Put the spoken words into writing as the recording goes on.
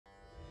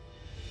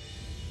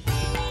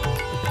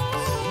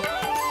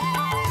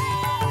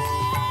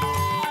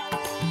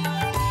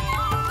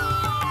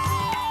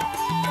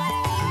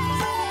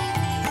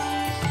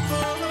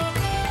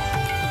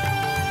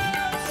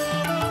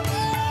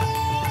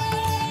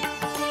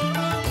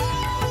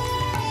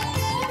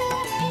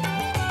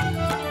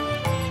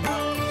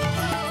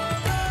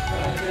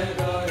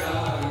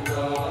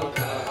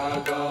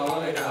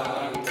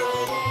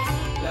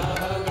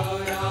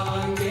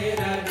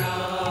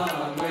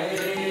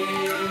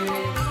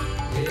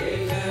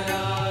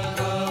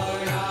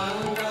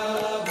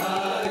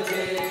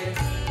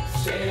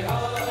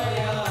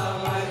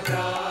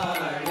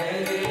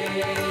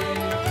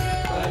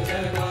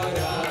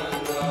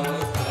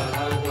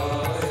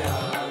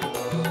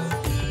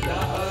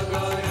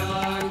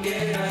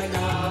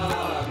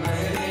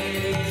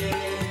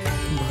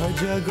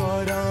Bhaj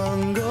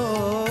Gauranga,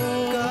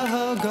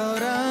 Kaha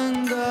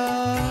Gauranga,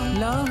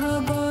 Laha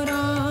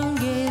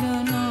Gaurangera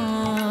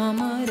Naam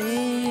Re.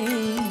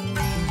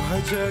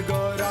 Bhaj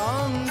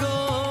Gauranga,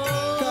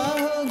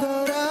 Kaha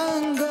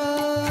Gauranga,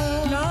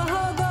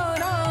 Laha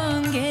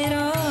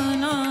Gaurangera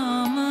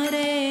Naam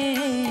Re.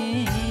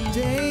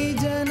 Jai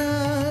Jana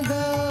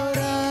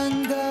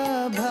Gauranga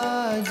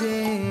Bhaje.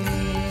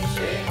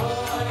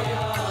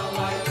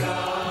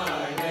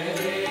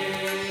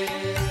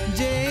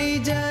 Jai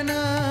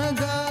Jana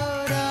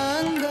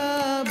Gauranga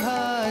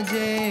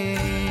Bhaje.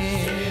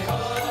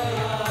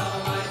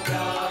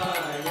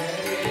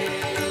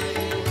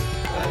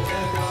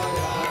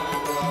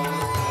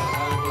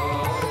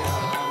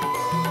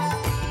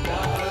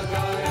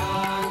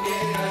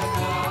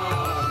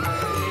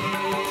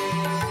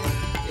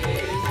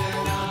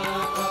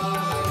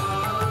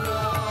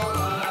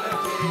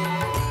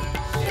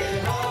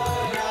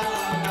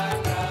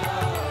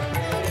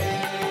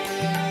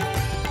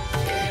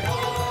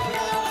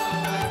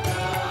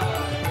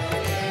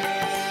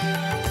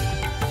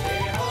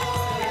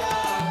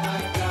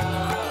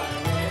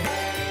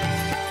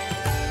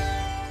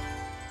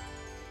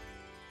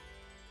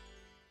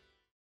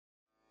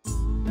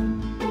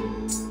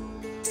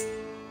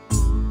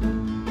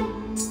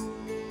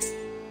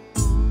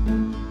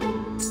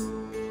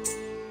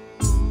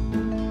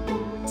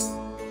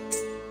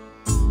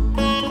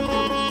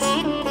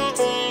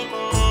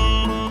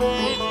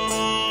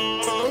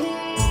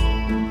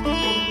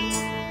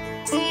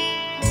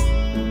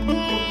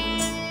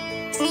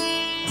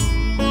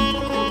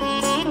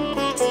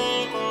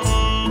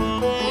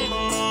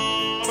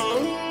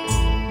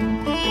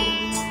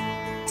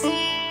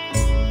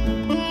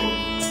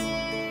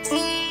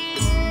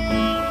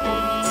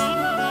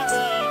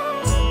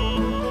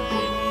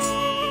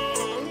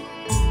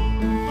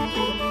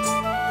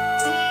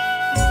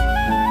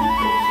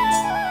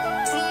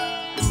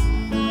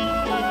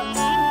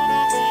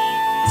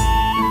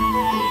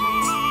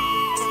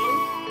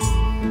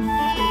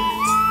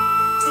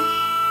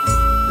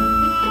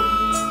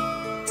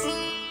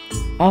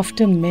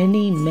 After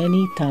many,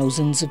 many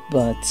thousands of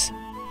births,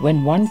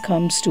 when one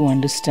comes to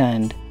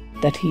understand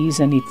that he is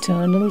an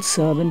eternal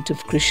servant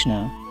of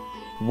Krishna,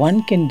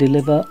 one can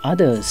deliver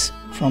others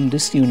from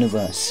this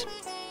universe.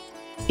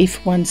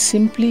 If one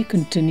simply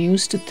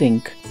continues to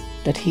think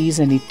that he is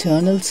an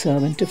eternal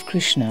servant of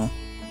Krishna,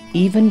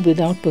 even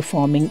without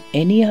performing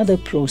any other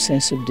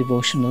process of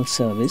devotional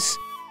service,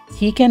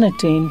 he can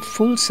attain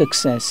full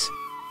success,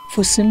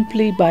 for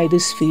simply by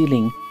this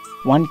feeling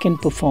one can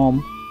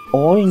perform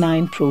all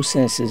 9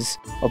 processes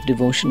of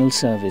devotional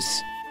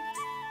service.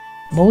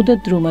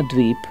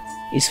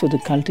 Modadrumadvipa is for the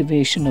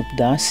cultivation of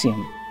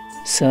dasyam,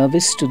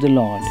 service to the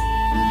Lord.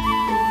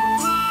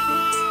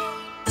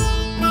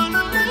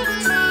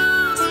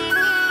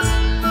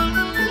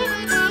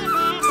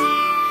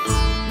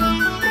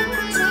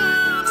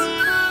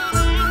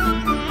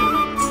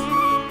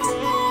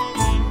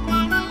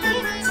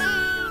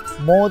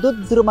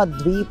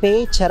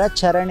 Modadrumadvipe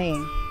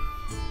characharane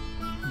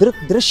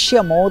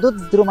Drishya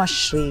Modadruma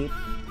Shri.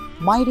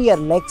 My dear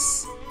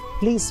legs,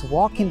 please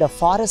walk in the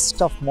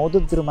forest of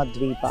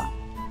Modadrumadvipa.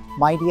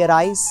 My dear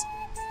eyes,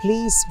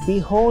 please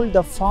behold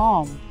the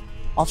form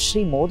of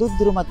Sri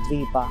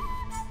Modadrumadvipa.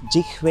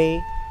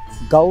 Jihve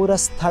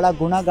Gaurasthala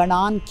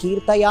Gunaganan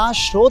Kirtaya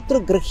Shrotru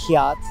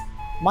Grihyaat.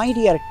 My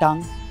dear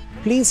tongue,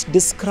 please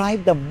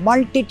describe the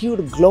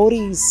multitude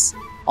glories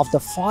of the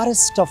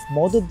forest of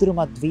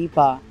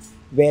Modadrumadvipa,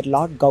 where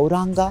Lord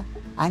Gauranga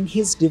and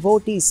his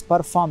devotees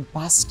perform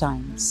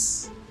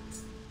pastimes.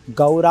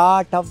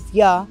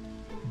 Gauratavya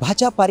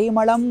bhaja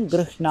parimalam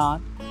grihnat.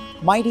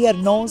 My dear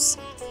nose,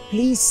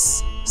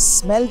 please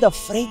smell the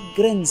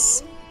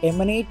fragrance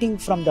emanating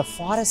from the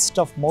forest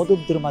of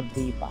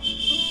Modadrumadvipa.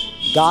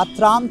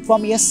 Gatram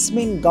tvam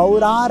yasmin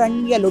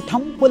gauraranya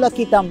lutam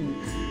pulakitam.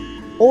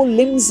 O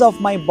limbs of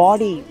my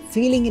body,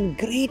 feeling in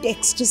great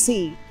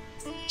ecstasy,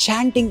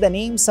 chanting the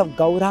names of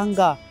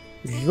Gauranga,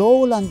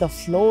 roll on the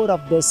floor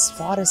of this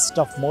forest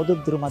of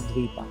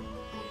Modadrumadvipa.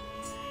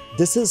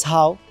 This is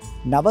how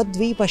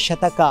Navadvipa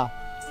Shataka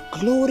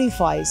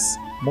glorifies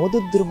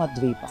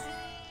Modadrumadvipa.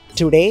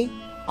 Today,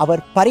 our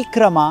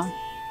parikrama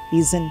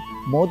is in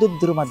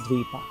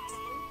Modadrumadvipa.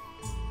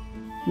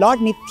 Lord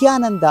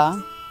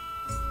Nityananda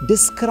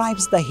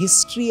describes the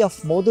history of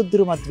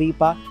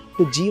Modadrumadvipa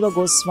to Jiva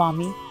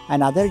Goswami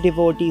and other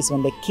devotees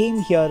when they came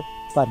here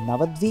for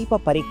Navadvipa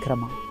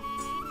Parikrama.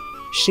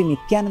 Sri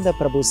Nityananda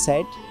Prabhu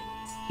said,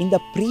 in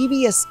the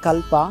previous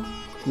Kalpa,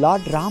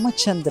 Lord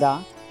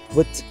Ramachandra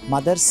with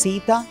Mother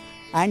Sita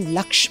and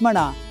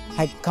Lakshmana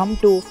had come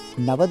to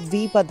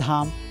Navadvipa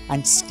Dham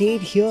and stayed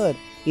here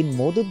in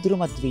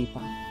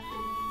Modadrumadvipa.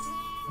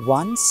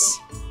 Once,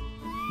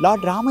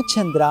 Lord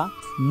Ramachandra,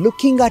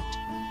 looking at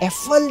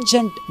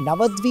effulgent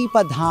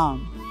Navadvipa Dham,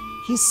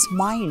 he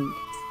smiled,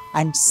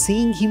 and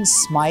seeing him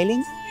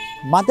smiling,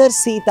 Mother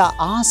Sita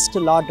asked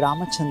Lord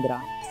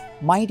Ramachandra,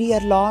 "My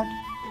dear Lord,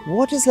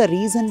 what is the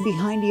reason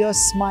behind your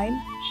smile?"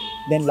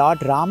 Then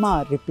Lord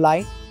Rama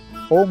replied,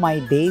 "O my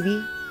Devi,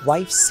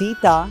 wife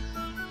Sita,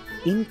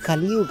 in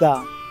Kali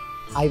Yuga,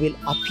 I will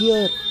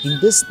appear in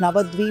this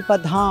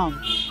Navadvipa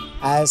Dham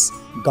as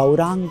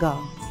Gauranga.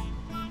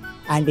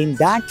 And in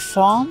that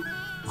form,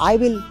 I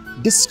will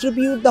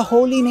distribute the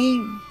holy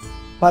name,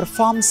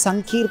 perform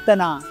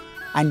Sankirtana,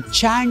 and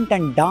chant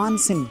and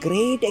dance in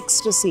great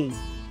ecstasy.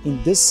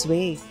 In this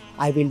way,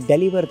 I will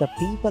deliver the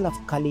people of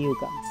Kali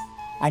Yuga.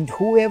 And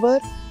whoever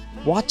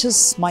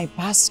watches my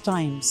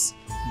pastimes,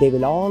 they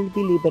will all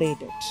be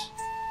liberated.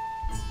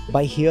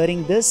 By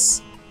hearing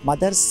this,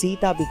 Mother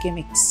Sita became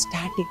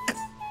ecstatic.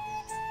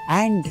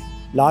 And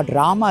Lord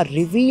Rama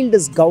revealed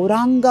his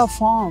Gauranga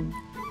form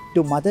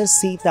to Mother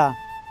Sita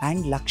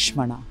and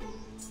Lakshmana.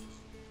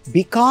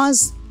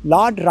 Because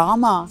Lord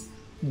Rama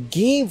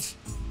gave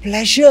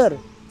pleasure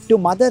to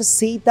Mother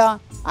Sita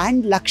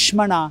and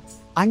Lakshmana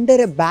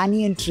under a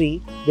banyan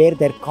tree where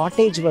their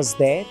cottage was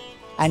there,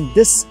 and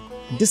this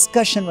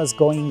discussion was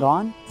going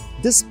on,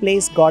 this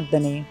place got the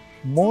name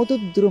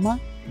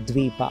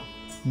Modadrumadvipa.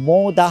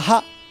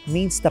 Modaha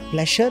means the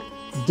pleasure,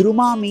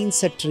 Druma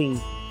means a tree.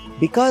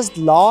 Because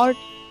Lord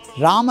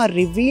Rama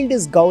revealed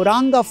his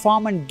Gauranga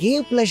form and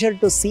gave pleasure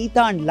to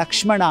Sita and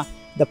Lakshmana,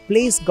 the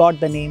place got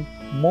the name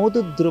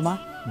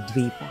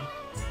Modadrumadvipa.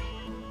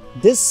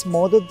 This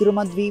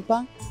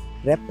Modadrumadvipa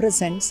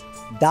represents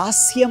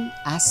Dasyam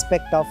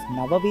aspect of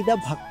Navavida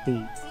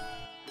Bhakti.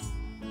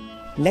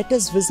 Let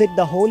us visit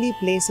the holy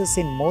places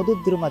in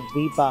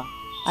Modadrumadvipa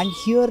and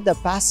hear the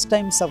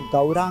pastimes of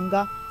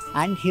Gauranga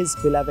and his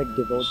beloved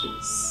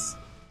devotees.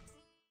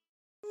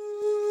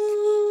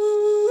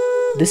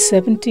 The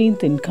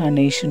 17th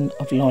incarnation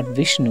of Lord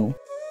Vishnu,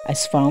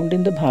 as found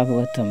in the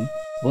Bhagavatam,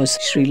 was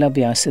Srila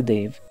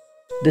Vyasadeva,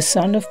 the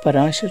son of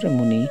Parashara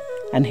Muni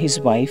and his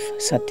wife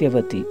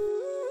Satyavati.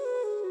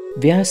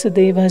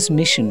 Vyasadeva's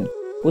mission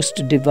was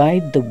to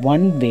divide the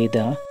one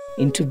Veda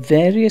into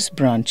various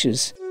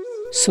branches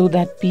so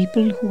that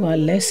people who are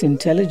less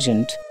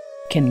intelligent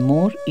can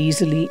more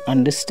easily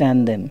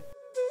understand them.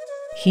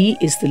 He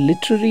is the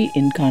literary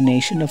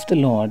incarnation of the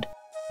Lord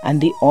and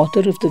the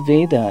author of the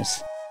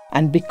Vedas,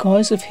 and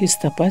because of his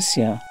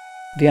tapasya,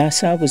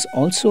 Vyasa was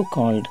also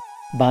called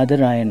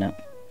Badarayana.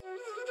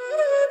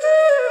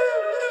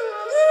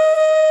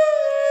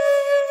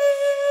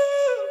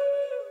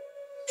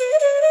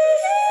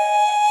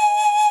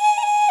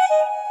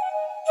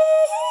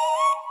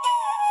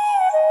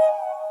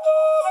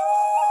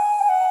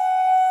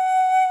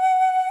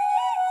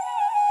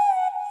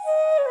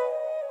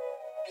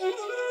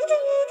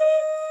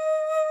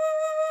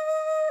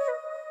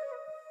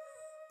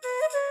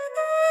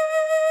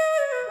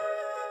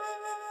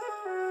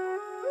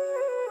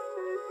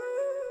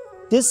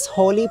 This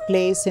holy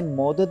place in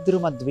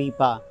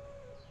Modadrumadvipa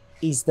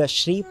is the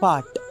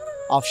Shripat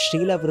of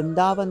Srila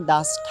Vrindavan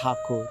Das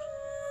Thakur,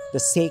 the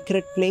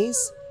sacred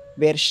place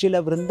where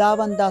Srila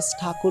Vrindavan Das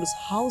Thakur's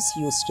house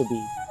used to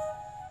be.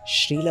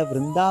 Srila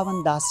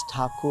Vrindavan Das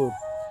Thakur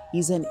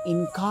is an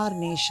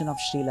incarnation of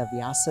Srila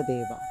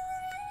Vyasadeva.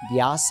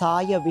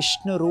 Vyasaya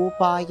Vishnu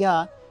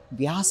Rupaya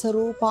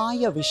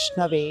Vyasarupaya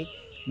Vishnave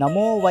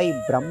Namo Vai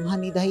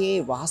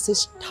Brahmanidhaye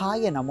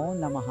Vasisthaya Namo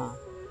Namaha.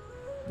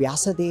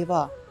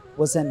 Vyasadeva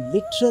was a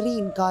literary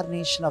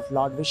incarnation of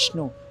Lord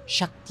Vishnu,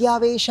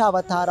 Shaktiyavesha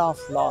avatara of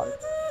Lord.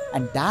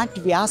 And that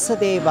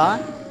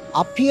Vyasadeva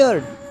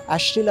appeared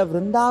as Srila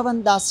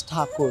Vrindavan Das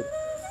Thakur.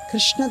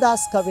 Krishnadas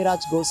Kaviraj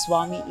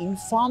Goswami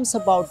informs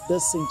about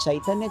this in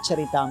Chaitanya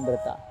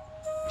Charitamrita.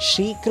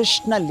 Shri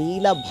Krishna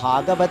Leela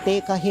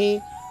Bhagavate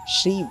Kahe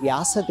Shri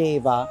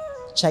Vyasadeva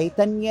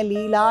Chaitanya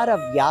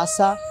Leelara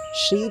Vyasa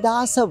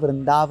Sridasa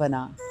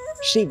Vrindavana.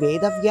 Shri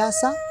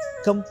Vedavyasa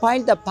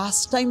compiled the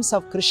pastimes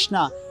of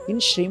Krishna in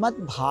Srimad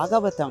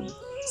Bhagavatam.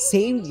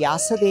 Same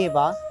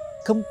Vyasadeva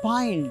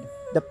compiled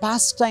the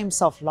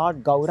pastimes of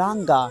Lord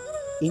Gauranga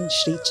in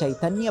Sri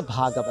Chaitanya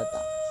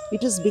Bhagavata.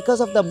 It is because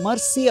of the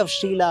mercy of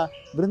Srila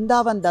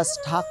Vrindavan Das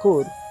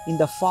Thakur in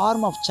the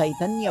form of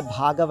Chaitanya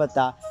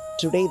Bhagavata,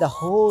 today the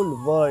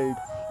whole world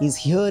is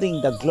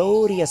hearing the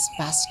glorious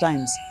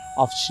pastimes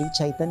of Sri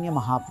Chaitanya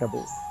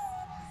Mahaprabhu.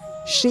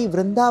 Sri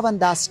Vrindavan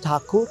Das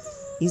Thakur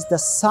is the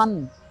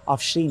son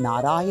of Sri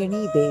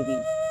Narayani Devi,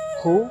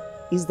 who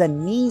is the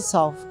niece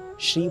of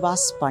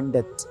Srivas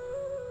Pandit.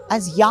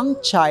 As young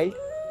child,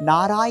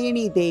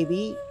 Narayani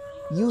Devi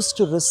used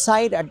to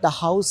reside at the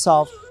house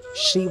of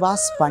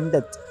Srivas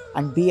Pandit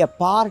and be a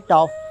part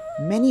of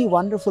many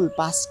wonderful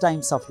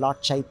pastimes of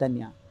Lord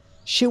Chaitanya.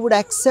 She would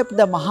accept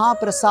the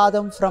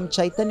Mahaprasadam from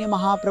Chaitanya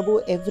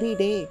Mahaprabhu every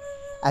day,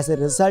 as a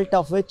result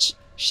of which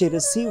she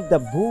received the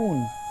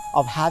boon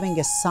of having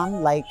a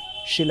son like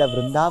Srila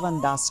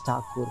Vrindavan Das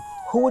Thakur,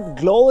 who would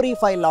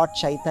glorify Lord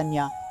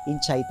Chaitanya in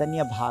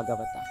Chaitanya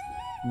Bhagavata.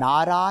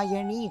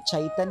 Narayani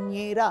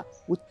Chaitanyera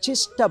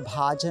Uchishta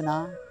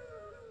Bhajana.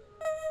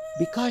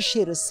 Because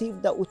she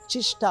received the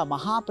Uchishta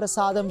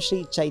Mahaprasadam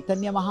Sri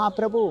Chaitanya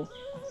Mahaprabhu,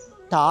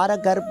 Tara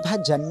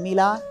Garbha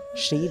Janmila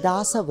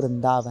Sridasa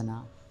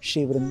Vrindavana.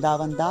 Sri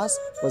Vrindavan Das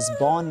was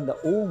born in the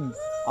womb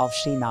of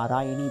Sri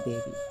Narayani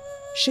Devi.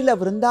 Srila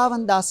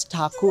Vrindavan Das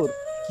Thakur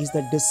is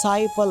the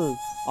disciple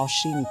of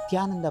Sri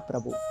Nityananda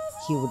Prabhu.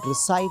 He would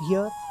reside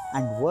here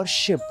and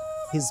worship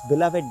his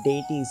beloved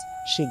deities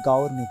Sri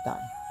Gaur Nitai.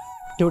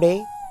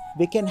 Today,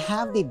 we can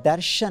have the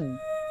darshan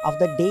of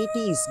the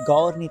deities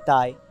Gaur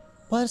Nitai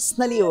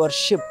personally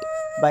worshipped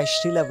by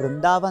Srila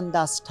Vrindavan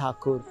Das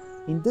Thakur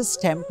in this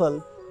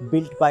temple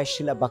built by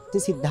Srila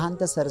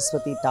Bhaktisiddhanta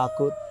Saraswati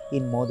Thakur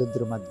in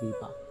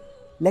Modadrumadvipa.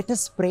 Let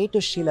us pray to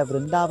Srila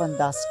Vrindavan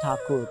Das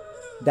Thakur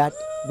that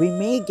we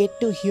may get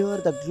to hear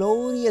the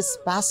glorious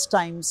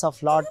pastimes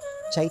of Lord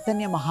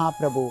Chaitanya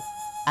Mahaprabhu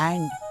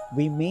and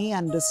we may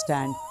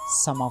understand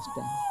some of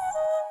them.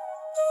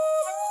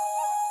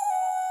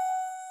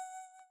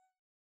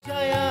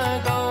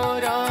 Jaya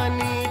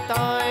Gaurani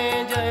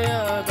Taye,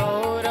 Jaya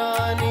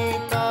Gaurani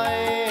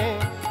Taye,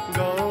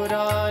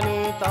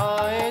 Gaurani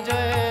Taye,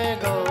 Jaya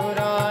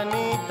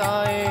Gaurani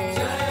Taye,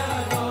 Jaya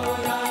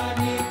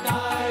Gaurani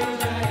Taye,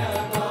 Jaya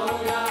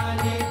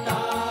Gaurani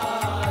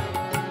Taye,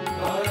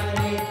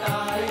 Gaurani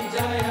Taye,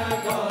 Jaya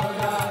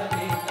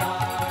Gaurani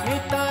Taye,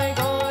 Nitai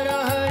Gaura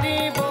Hari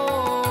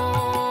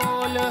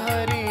Bol,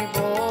 Hari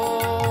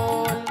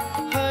Bol,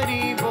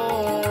 Hari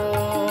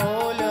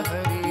Bol,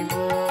 Hari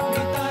Bol.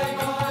 Nitai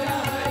Gaura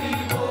Hari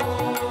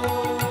Bol,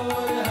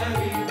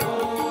 Hari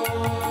Bol,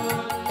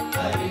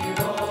 Hari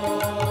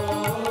Bol,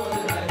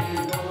 Hari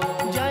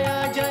Bol. Jaya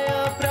Jaya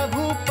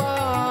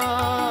Prabhupada,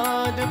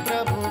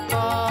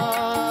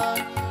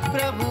 Prabhupada,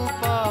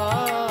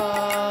 Prabhupada,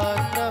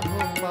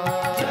 Prabhupada.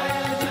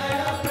 Jaya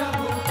Jaya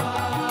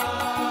Prabhupada,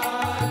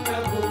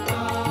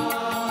 Prabhupada,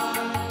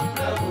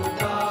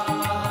 Prabhupada,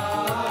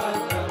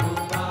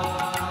 Prabhupada.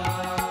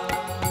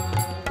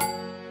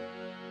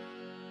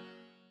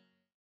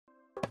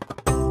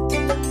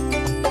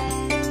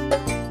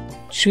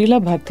 Srila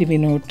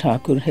Bhaktivinoda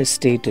Thakur has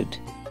stated,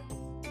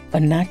 a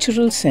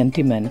natural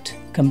sentiment,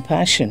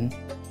 compassion,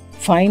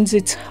 finds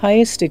its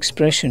highest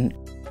expression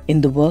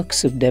in the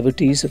works of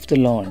devotees of the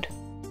Lord.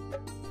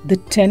 The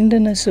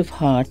tenderness of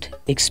heart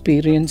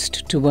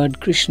experienced toward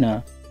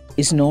Krishna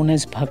is known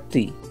as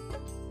bhakti.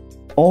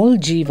 All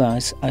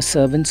jivas are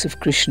servants of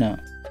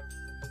Krishna.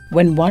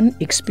 When one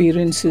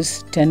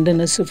experiences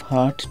tenderness of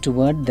heart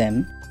toward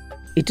them,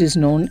 it is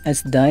known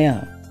as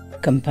daya,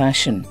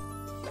 compassion.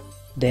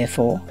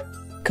 Therefore,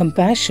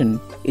 compassion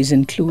is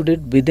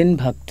included within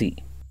bhakti.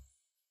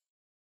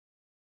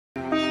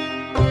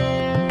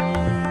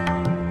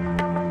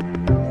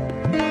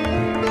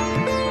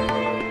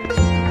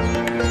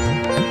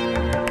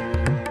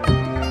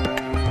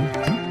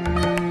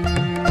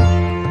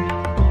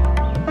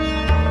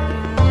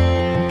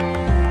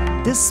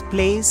 This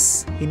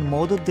place in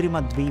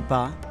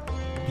Modadrumadvipa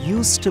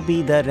used to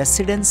be the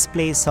residence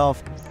place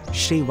of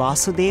Sri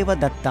Vasudeva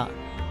Datta,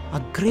 a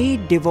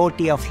great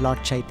devotee of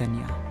Lord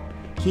Chaitanya.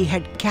 He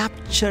had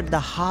captured the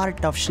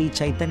heart of Sri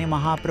Chaitanya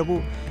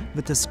Mahaprabhu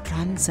with his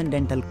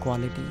transcendental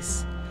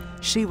qualities.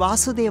 Sri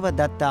Vasudeva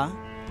Datta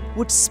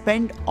would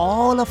spend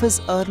all of his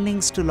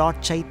earnings to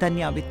Lord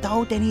Chaitanya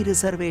without any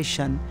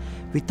reservation,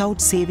 without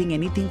saving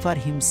anything for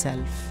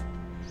himself.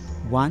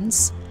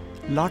 Once,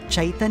 Lord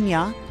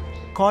Chaitanya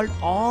called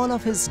all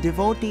of his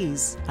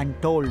devotees and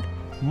told,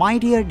 "My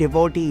dear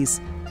devotees,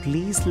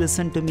 please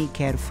listen to me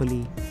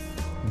carefully.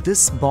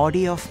 This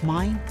body of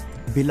mine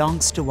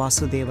belongs to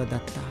Vasudeva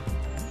Datta.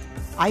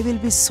 I will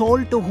be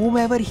sold to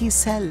whomever he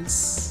sells."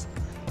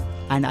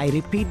 And I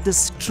repeat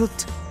this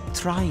truth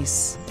thrice.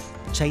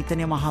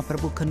 Chaitanya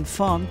Mahaprabhu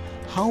confirmed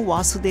how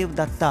Vasudeva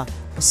Datta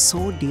was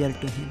so dear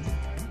to him.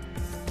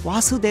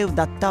 Vasudeva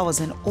Datta was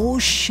an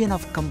ocean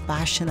of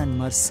compassion and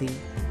mercy.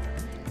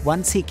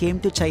 Once he came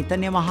to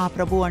Chaitanya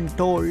Mahaprabhu and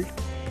told,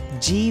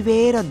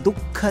 "Jeevera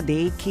dukkha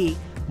dekhi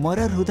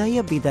mora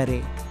hrudaya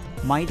bidare."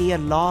 My dear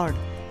Lord,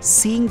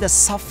 seeing the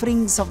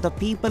sufferings of the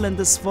people in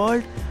this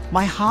world,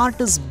 my heart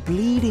is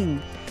bleeding.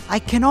 I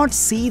cannot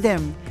see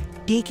them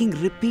taking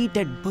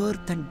repeated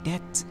birth and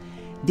death.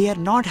 They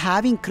are not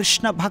having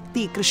Krishna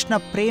Bhakti, Krishna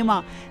Prema.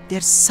 They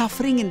are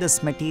suffering in this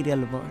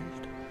material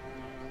world.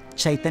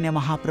 Chaitanya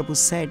Mahaprabhu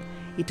said,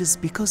 it is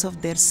because of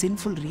their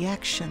sinful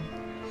reaction.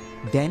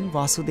 Then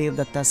Vasudeva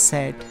Datta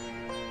said,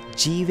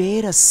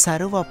 "Jeevera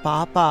sarva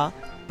papa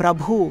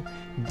prabhu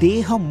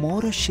deha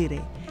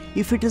morashire."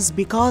 If it is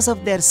because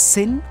of their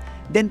sin,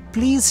 then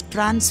please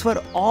transfer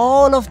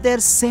all of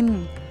their sin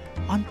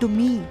onto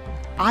me.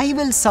 I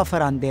will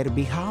suffer on their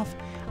behalf.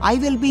 I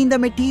will be in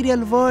the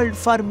material world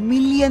for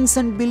millions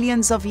and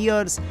billions of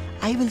years.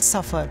 I will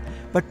suffer.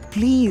 But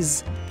please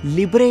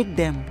liberate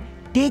them.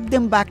 Take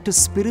them back to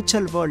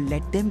spiritual world.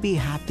 Let them be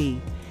happy.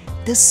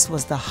 This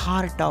was the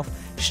heart of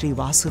Sri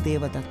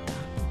Vasudeva Datta.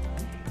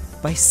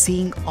 By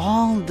seeing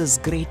all these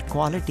great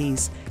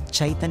qualities,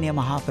 Chaitanya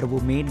Mahaprabhu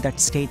made that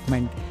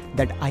statement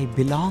that I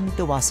belong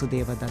to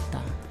Vasudeva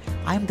Datta.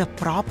 I am the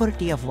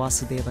property of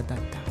Vasudeva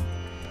Datta.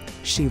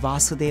 Sri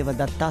Vasudeva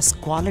Datta's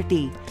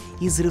quality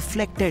is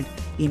reflected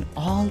in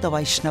all the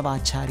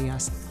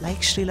Vaishnavacharyas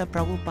like Srila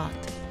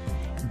Prabhupada.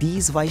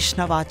 These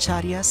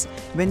Vaishnavacharyas,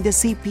 when they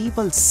see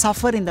people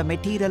suffer in the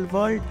material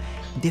world,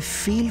 they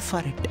feel for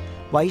it.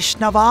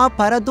 Vaishnava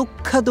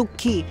paradukha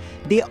dukhi.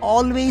 They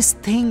always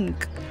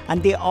think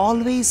and they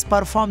always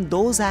perform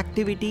those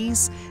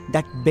activities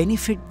that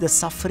benefit the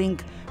suffering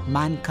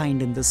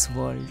mankind in this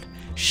world.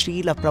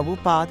 Srila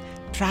Prabhupada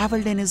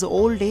travelled in his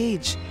old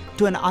age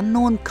to an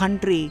unknown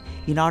country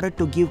in order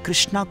to give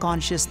Krishna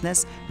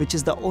consciousness, which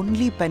is the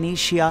only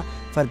panacea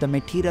for the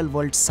material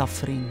world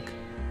suffering.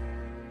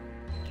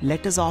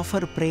 Let us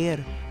offer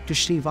prayer to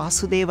Sri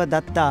Vasudeva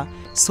Datta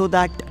so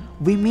that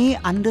we may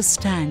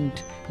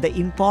understand the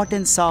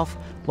importance of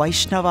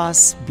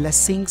Vaishnava's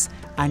blessings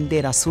and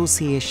their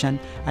association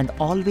and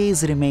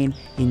always remain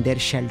in their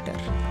shelter.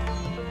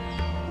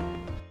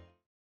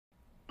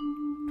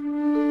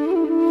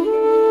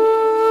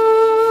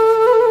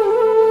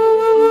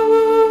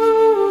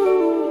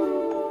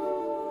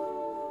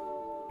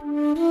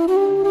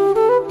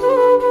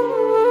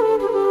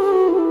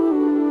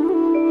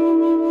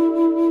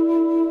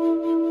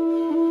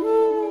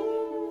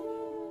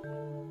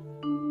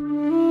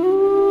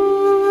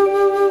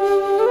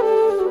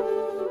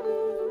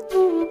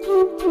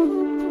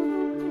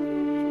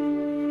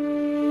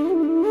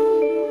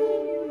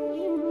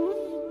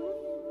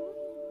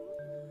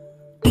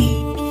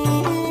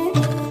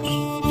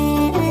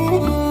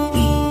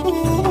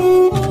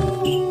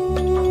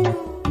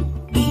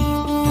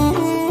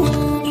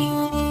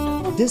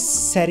 This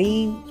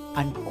serene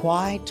and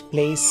quiet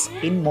place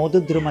in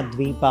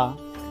Modadrumadvipa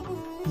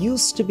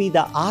used to be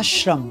the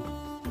ashram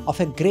of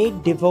a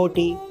great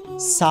devotee,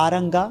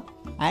 Saranga,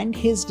 and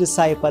his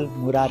disciple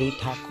Murari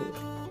Thakur.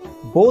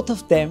 Both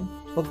of them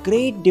were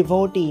great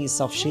devotees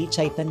of Sri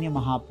Chaitanya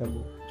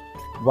Mahaprabhu.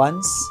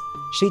 Once,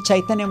 Sri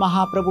Chaitanya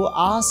Mahaprabhu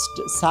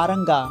asked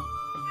Saranga,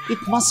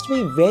 "It must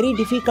be very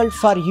difficult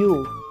for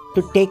you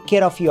to take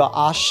care of your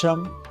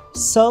ashram,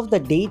 serve the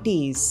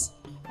deities,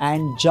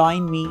 and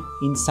join me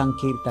in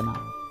Sankirtana.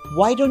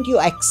 Why don't you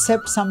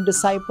accept some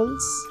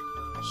disciples?"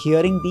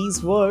 Hearing these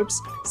words,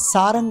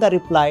 Saranga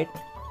replied,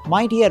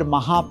 "My dear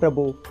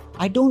Mahaprabhu,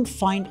 I don't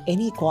find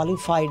any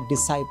qualified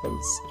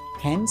disciples.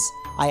 Hence,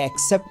 I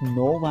accept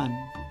no one."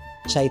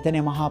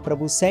 Chaitanya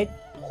Mahaprabhu said,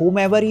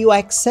 "Whomever you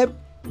accept,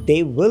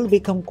 they will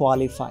become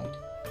qualified."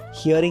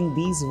 Hearing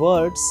these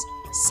words,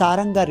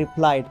 Saranga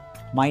replied,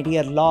 "My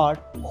dear Lord,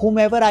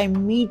 whomever I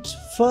meet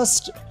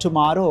first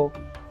tomorrow,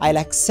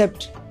 I'll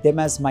accept them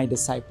as my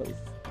disciple."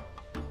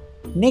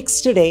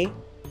 Next day,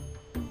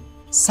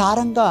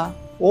 Saranga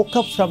woke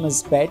up from his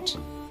bed,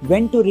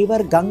 went to river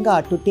Ganga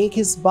to take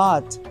his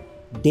bath.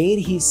 There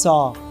he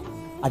saw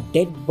a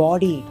dead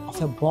body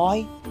of a boy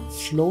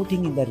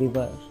floating in the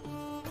river.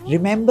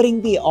 Remembering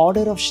the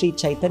order of Sri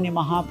Chaitanya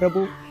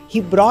Mahaprabhu,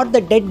 he brought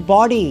the dead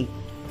body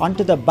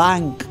onto the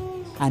bank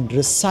and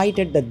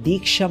recited the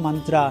Diksha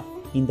mantra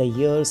in the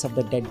ears of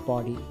the dead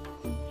body.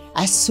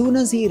 As soon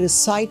as he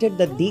recited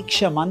the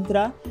Diksha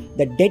mantra,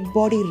 the dead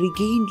body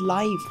regained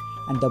life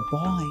and the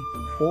boy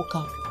woke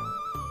up.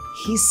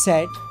 He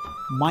said,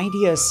 "My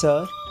dear sir,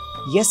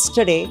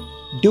 yesterday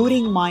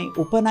during my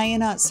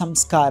Upanayana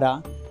Samskara,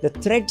 the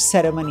thread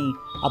ceremony,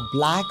 a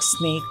black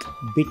snake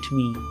bit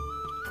me,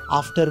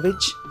 after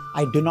which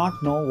I do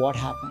not know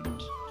what happened."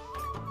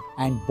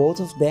 And both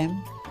of them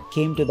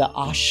came to the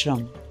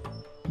ashram.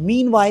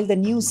 Meanwhile,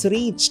 the news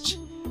reached,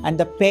 and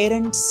the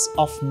parents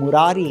of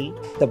Murari,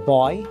 the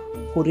boy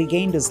who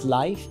regained his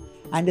life,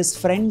 and his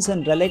friends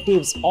and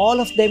relatives, all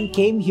of them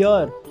came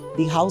here,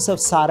 the house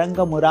of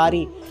Saranga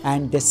Murari,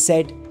 and they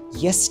said,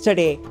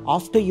 "Yesterday,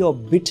 after you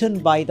were bitten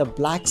by the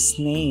black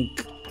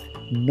snake,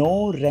 no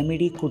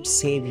remedy could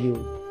save you.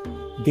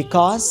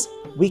 Because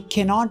we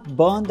cannot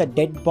burn the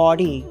dead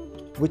body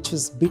which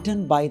was bitten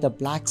by the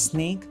black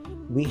snake,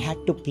 we had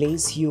to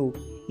place you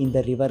in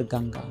the river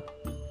Ganga.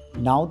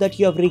 Now that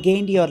you have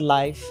regained your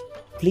life,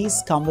 please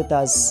come with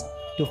us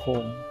to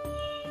home."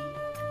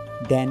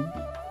 Then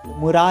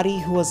Murari,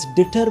 who was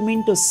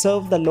determined to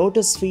serve the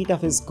lotus feet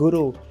of his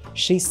guru,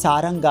 Sri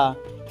Saranga,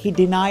 he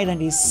denied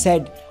and he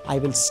said, "I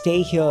will stay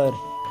here,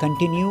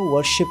 continue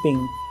worshipping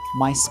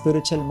my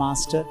spiritual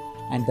master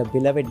and the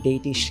beloved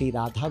deity Sri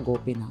Radha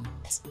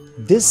Gopinath."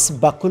 This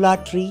Bakula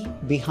tree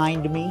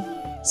behind me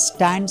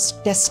stands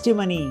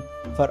testimony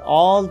for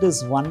all these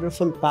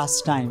wonderful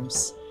pastimes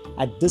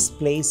at this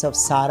place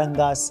of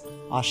Saranga's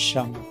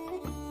ashram.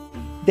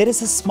 There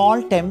is a small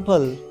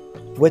temple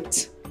with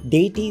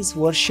deities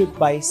worshipped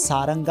by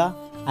Saranga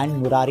and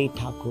Murari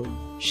Thakur,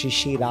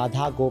 Shri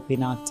Radha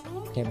Gopinath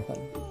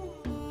temple.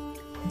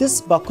 This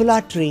Bakula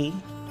tree,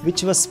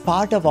 which was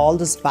part of all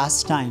these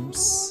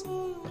pastimes,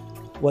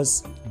 was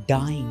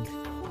dying.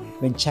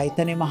 When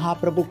Chaitanya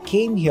Mahaprabhu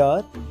came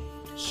here,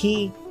 he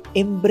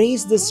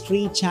embraced this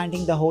tree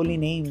chanting the holy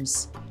names,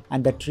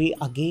 and the tree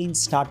again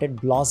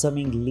started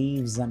blossoming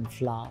leaves and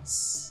flowers.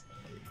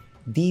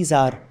 These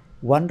are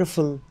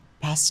wonderful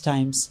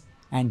pastimes,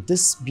 and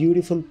this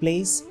beautiful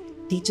place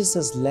teaches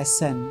us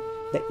lesson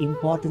the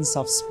importance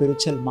of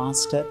spiritual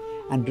master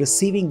and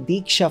receiving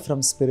Diksha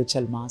from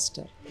spiritual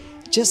master.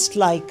 Just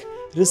like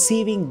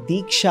receiving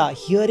Diksha,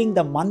 hearing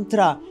the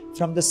mantra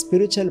from the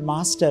spiritual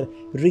master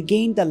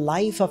regained the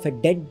life of a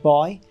dead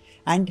boy,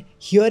 and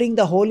hearing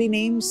the holy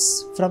names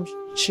from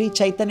Sri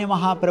Chaitanya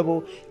Mahaprabhu,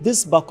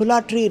 this Bakula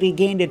tree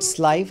regained its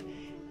life.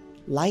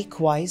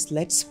 Likewise,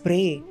 let's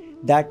pray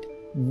that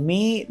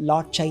may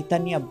Lord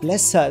Chaitanya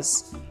bless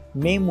us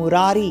May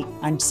Murari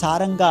and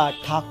Saranga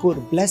Thakur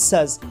bless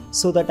us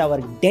so that our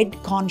dead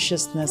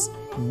consciousness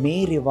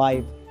may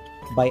revive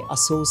by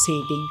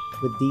associating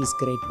with these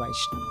great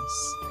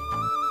Vaishnavas.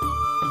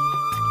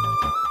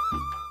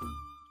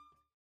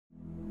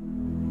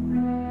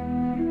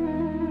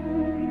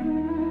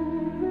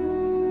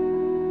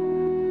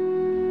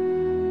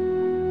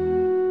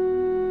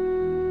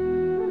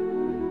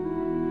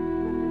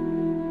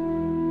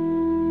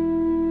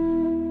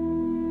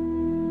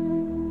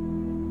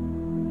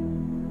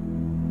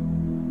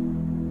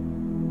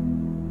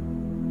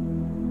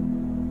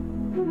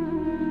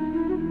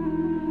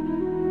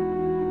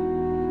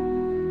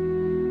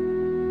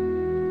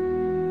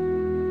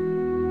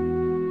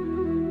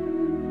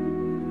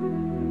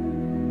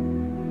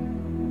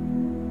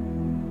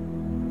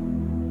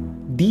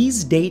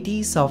 These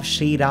deities of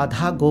Sri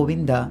Radha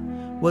Govinda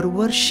were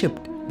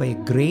worshipped by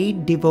a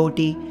great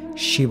devotee,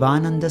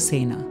 Shivananda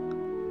Sena.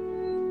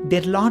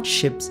 Their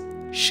lordships,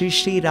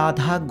 Sri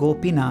Radha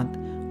Gopinath,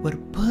 were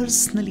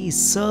personally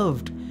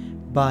served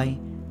by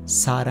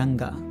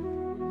Saranga.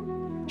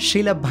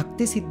 Srila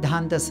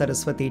Bhaktisiddhanta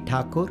Saraswati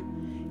Thakur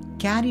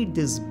carried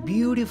these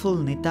beautiful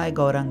Nitai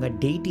Gauranga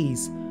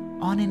deities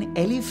on an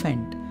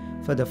elephant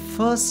for the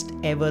first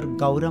ever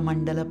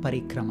Gauramandala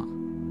Parikrama.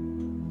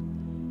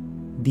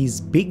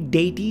 These big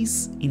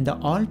deities in the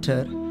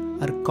altar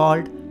are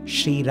called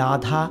Sri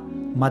Radha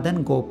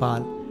Madan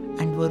Gopal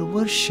and were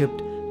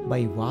worshipped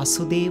by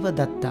Vasudeva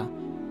Datta,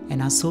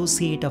 an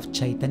associate of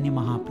Chaitanya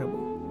Mahaprabhu.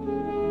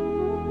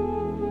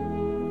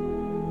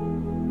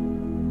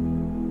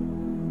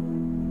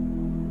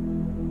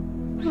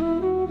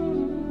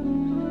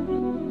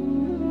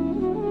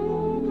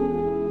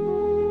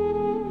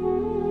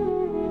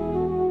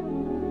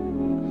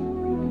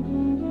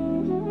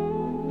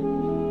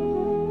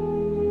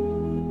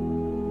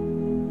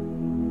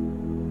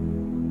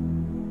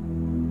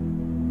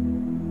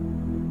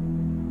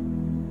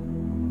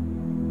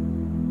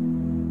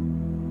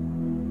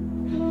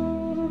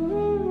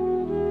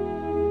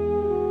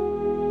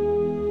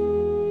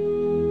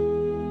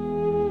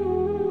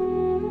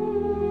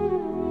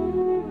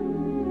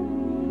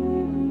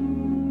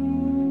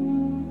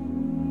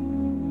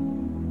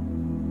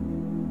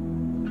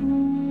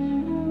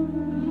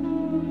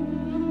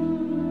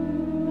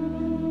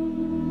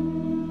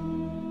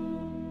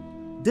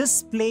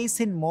 This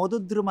place in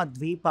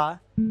Modadrumadvipa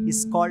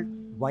is called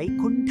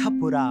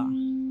Vaikunthapura.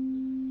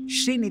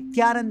 Sri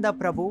Nityananda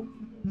Prabhu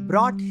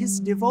brought his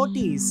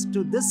devotees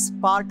to this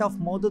part of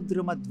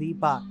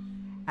Modadrumadvipa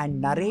and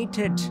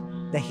narrated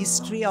the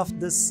history of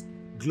this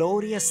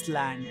glorious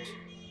land.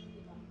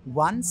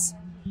 Once,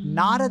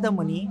 Narada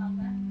Muni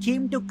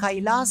came to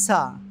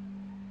Kailasa.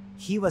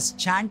 He was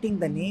chanting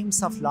the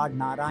names of Lord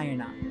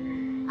Narayana.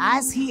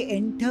 As he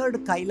entered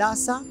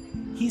Kailasa,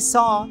 he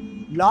saw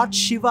Lord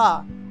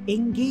Shiva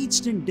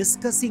engaged in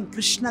discussing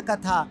Krishna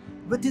Katha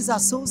with his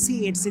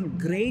associates in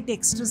great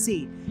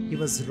ecstasy. He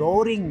was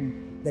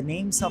roaring the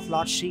names of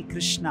Lord Sri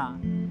Krishna.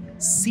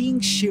 Seeing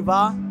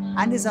Shiva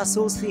and his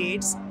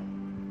associates,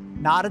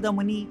 Narada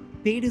Muni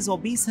paid his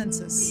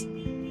obeisances.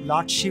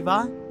 Lord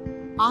Shiva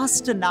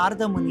asked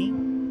Narada Muni,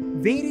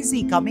 where is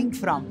he coming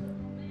from?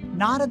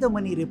 Narada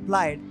Muni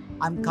replied,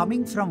 I'm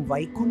coming from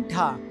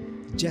Vaikuntha.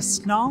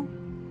 Just now,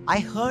 I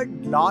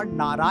heard Lord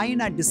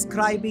Narayana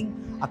describing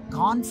a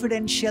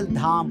confidential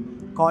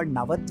dham called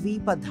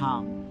Navadvipa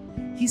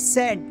dham. He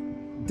said,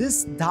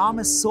 this dham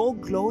is so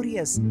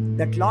glorious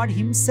that Lord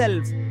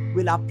himself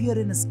will appear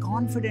in his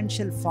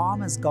confidential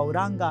form as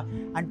Gauranga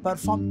and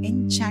perform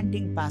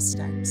enchanting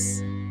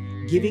pastimes.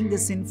 Giving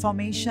this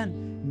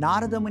information,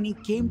 Narada Muni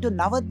came to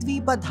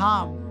Navadvipa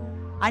dham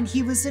and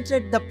he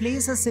visited the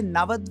places in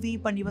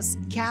Navadvip and he was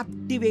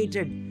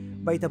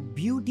captivated by the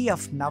beauty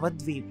of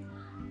Navadvip.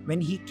 When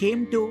he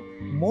came to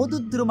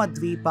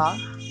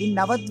Modadrumadvipa in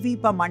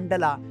Navadvipa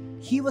Mandala,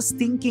 he was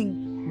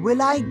thinking,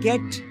 will I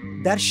get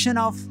darshan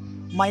of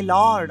my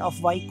Lord of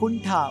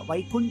Vaikuntha,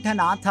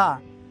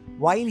 Vaikunthanatha?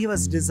 While he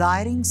was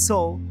desiring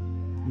so,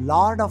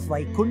 Lord of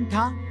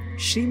Vaikuntha,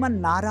 Sriman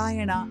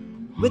Narayana,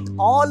 with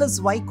all his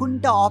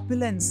Vaikuntha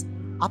opulence,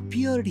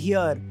 appeared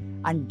here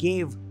and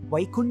gave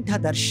Vaikuntha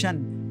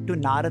darshan to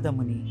Narada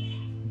Muni.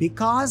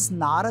 Because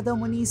Narada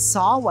Muni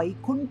saw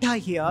Vaikuntha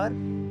here,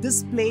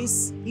 this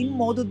place in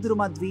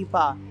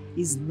Modadrumadvipa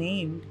is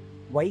named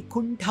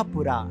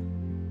Vaikunthapura.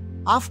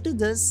 After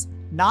this,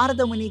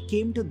 Narada Muni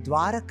came to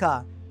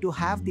Dwaraka to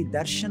have the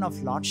darshan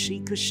of Lord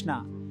Sri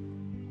Krishna.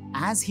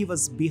 As he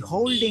was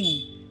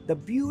beholding the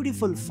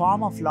beautiful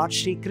form of Lord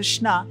Sri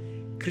Krishna,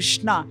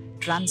 Krishna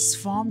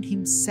transformed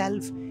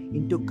himself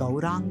into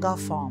Gauranga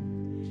form.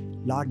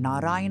 Lord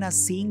Narayana,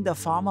 seeing the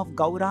form of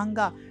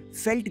Gauranga,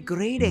 felt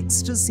great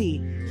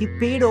ecstasy. He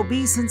paid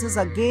obeisances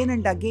again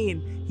and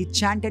again. He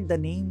chanted the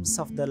names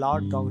of the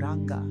Lord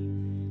Gauranga.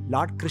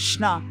 Lord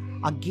Krishna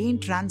again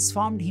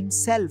transformed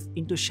himself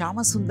into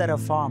Shyamasundara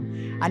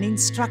form and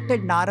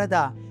instructed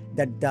Narada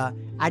that the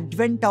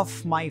advent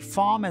of my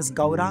form as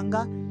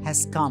Gauranga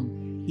has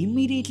come.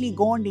 Immediately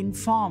go and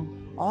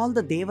inform all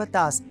the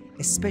Devatas,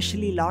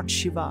 especially Lord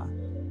Shiva.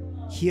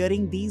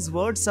 Hearing these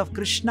words of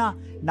Krishna,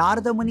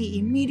 Narada Muni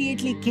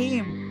immediately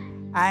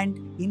came and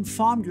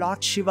informed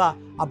Lord Shiva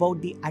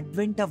about the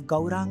advent of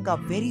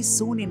Gauranga very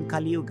soon in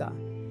Kali Yuga.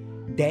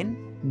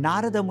 Then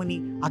Narada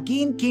Muni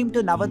again came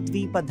to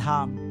Navadvipa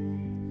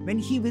Dham. When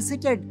he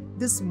visited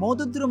this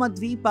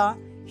Modadrumadvipa,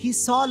 he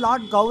saw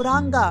Lord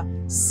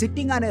Gauranga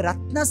sitting on a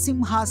Ratna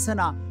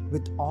Simhasana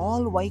with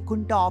all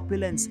Vaikuntha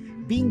opulence,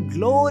 being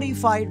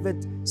glorified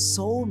with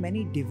so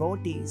many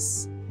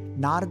devotees.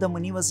 Narada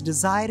Muni was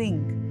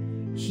desiring,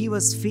 he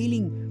was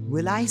feeling,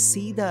 will I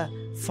see the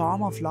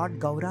form of Lord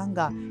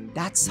Gauranga?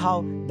 That's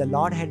how the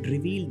Lord had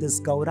revealed this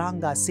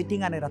Gauranga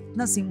sitting on a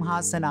Ratna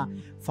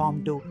Simhasana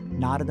form to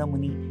Narada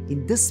Muni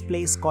in this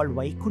place called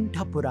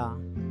Vaikunthapura.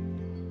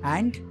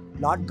 And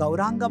Lord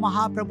Gauranga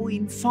Mahaprabhu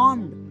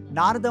informed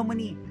Narada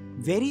Muni,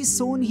 very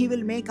soon he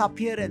will make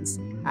appearance,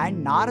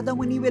 and Narada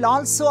Muni will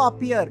also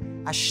appear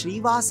as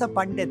Srivasa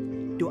Pandit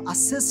to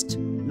assist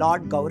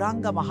Lord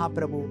Gauranga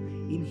Mahaprabhu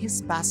in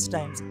his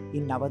pastimes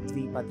in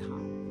Navadvipa Dham.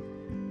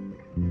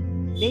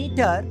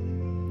 Later,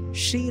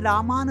 Sri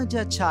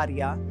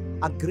Ramanujacharya,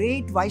 a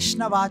great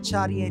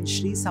Vaishnavacharya in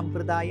Sri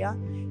Sampradaya,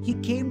 he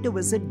came to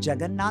visit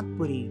Jagannath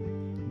Puri.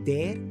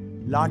 There,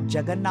 Lord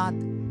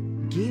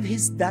Jagannath gave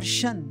his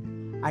darshan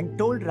and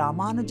told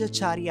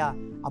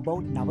Ramanujacharya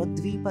about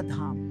Navadvipa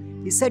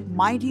Dham. He said,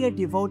 my dear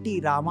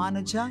devotee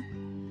Ramanuja,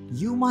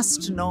 you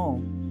must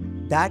know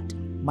that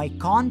my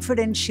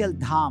confidential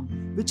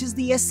dham, which is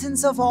the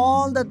essence of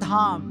all the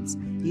dhams,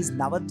 is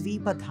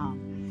Navadvipa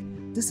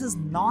Dham. This is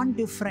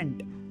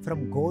non-different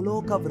from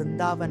Goloka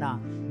Vrindavana,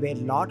 where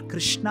Lord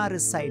Krishna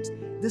resides.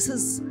 This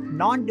is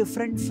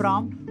non-different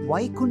from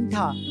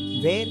Vaikuntha,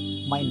 where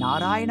my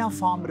Narayana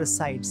form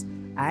resides.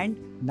 And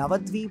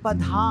Navadvipa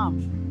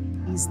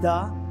Dham is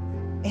the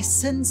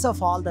essence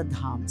of all the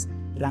dhams.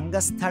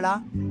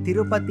 Rangasthala,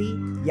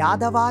 Tirupati,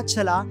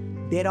 Yadavachala,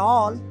 they're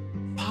all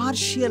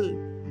partial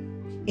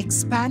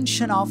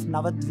expansion of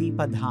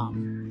Navadvipa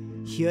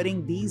Dham.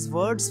 Hearing these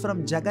words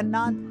from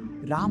Jagannath,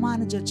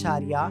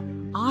 Ramanujacharya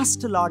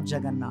asked Lord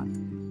Jagannath,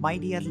 my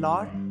dear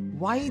Lord,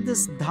 why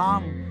this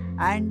dham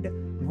and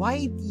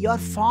why your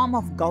form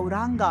of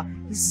Gauranga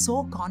is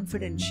so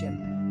confidential?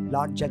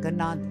 Lord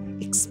Jagannath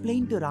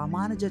explained to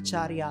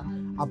Ramanujacharya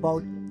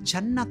about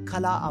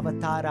Channakala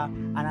Avatara,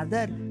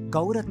 another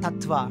Gaura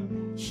Tattva.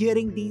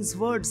 Hearing these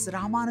words,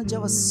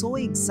 Ramanuja was so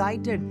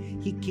excited,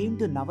 he came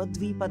to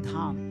Navadvipa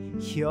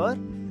Dham. Here,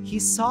 he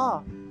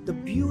saw the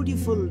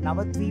beautiful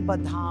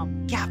Navadvipa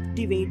Dham,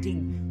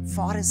 captivating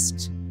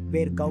forest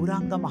where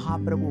Gauranga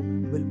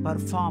Mahaprabhu will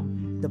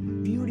perform the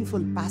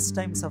beautiful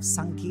pastimes of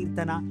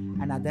Sankirtana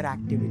and other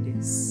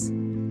activities.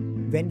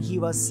 When he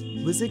was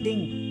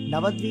visiting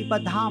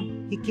Navadvipa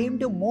Dham, he came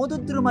to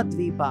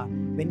Modadrumadvipa.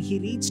 When he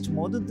reached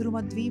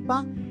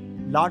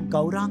Modadrumadvipa, Lord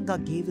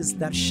Gauranga gave his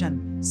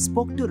darshan,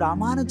 spoke to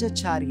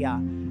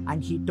Ramanujacharya,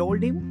 and he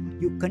told him,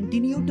 you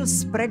continue to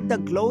spread the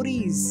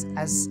glories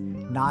as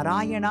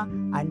Narayana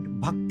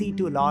and Bhakti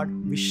to Lord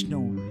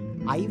Vishnu.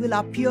 I will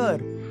appear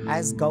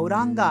as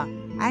Gauranga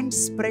and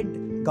spread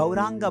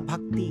Gauranga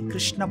Bhakti,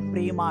 Krishna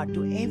Prema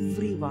to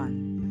everyone.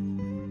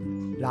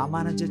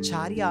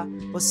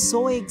 Ramanujacharya was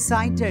so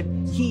excited,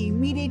 he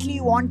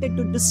immediately wanted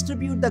to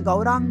distribute the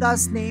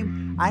Gauranga's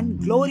name and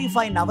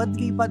glorify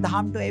Navadvipa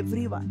Dham to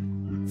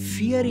everyone.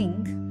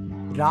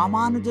 Fearing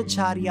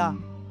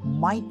Ramanujacharya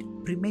might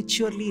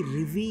prematurely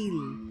reveal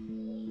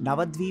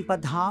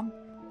Navadvipa Dham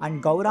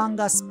and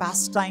Gauranga's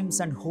pastimes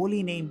and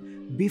holy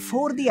name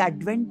before the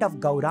advent of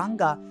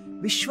Gauranga,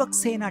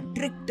 Vishwaksena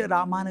tricked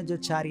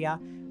Ramanujacharya,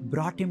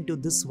 brought him to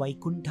this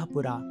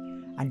Vaikunthapura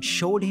and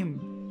showed him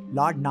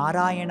Lord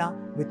Narayana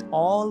with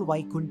all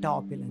Vaikuntha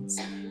opulence.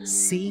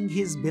 Seeing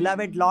his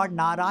beloved Lord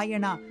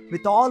Narayana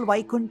with all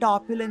Vaikuntha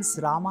opulence,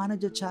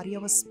 Ramanujacharya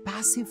was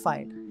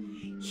pacified.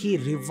 He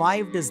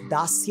revived his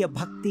Dasya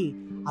Bhakti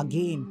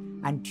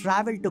again and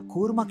travelled to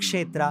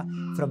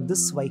Kurmakshetra from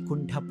this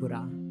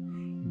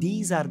Vaikunthapura.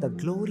 These are the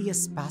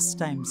glorious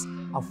pastimes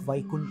of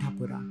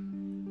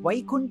Vaikunthapura.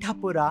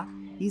 Vaikunthapura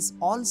is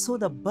also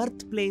the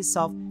birthplace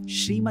of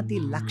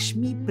Srimati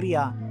Lakshmi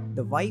Priya,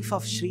 the wife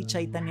of Sri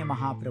Chaitanya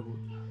Mahaprabhu.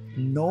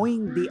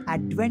 Knowing the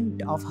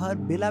advent of her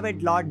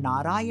beloved Lord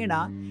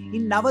Narayana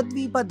in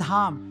Navadvipa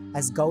Dham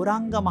as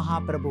Gauranga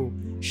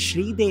Mahaprabhu,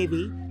 Sri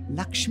Devi,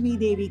 Lakshmi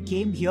Devi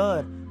came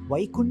here,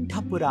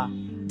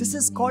 Vaikunthapura. This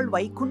is called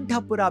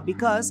Vaikunthapura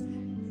because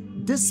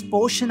this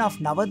portion of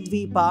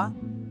Navadvipa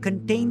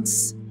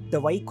contains the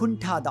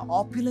Vaikuntha, the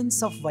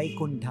opulence of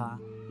Vaikuntha.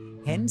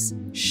 Hence,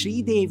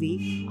 Sri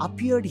Devi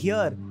appeared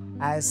here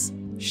as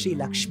Sri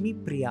Lakshmi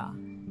Priya.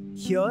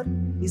 Here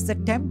is the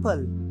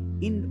temple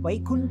in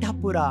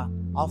Vaikunthapura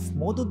of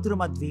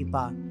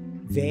Modadrumadvipa,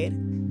 where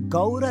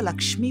Gaura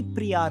Lakshmi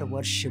Priya are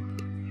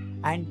worshipped.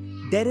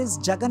 And there is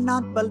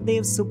Jagannath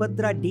Baldev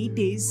Subhadra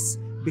deities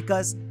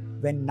because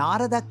when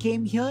Narada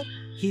came here,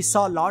 he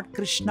saw Lord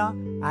Krishna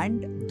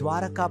and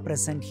Dwaraka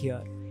present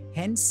here.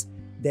 Hence,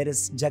 there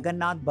is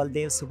Jagannath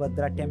Baldev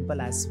Subhadra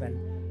temple as well,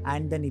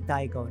 and the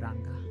Nitai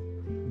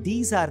Gauranga.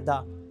 These are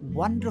the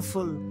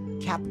wonderful,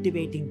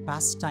 captivating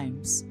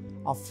pastimes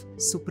of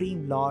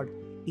Supreme Lord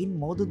in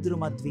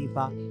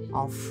Modadrumadvipa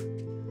of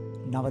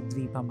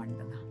Navadvipa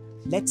Mandala.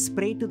 Let's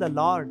pray to the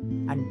Lord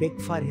and beg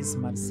for His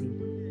mercy.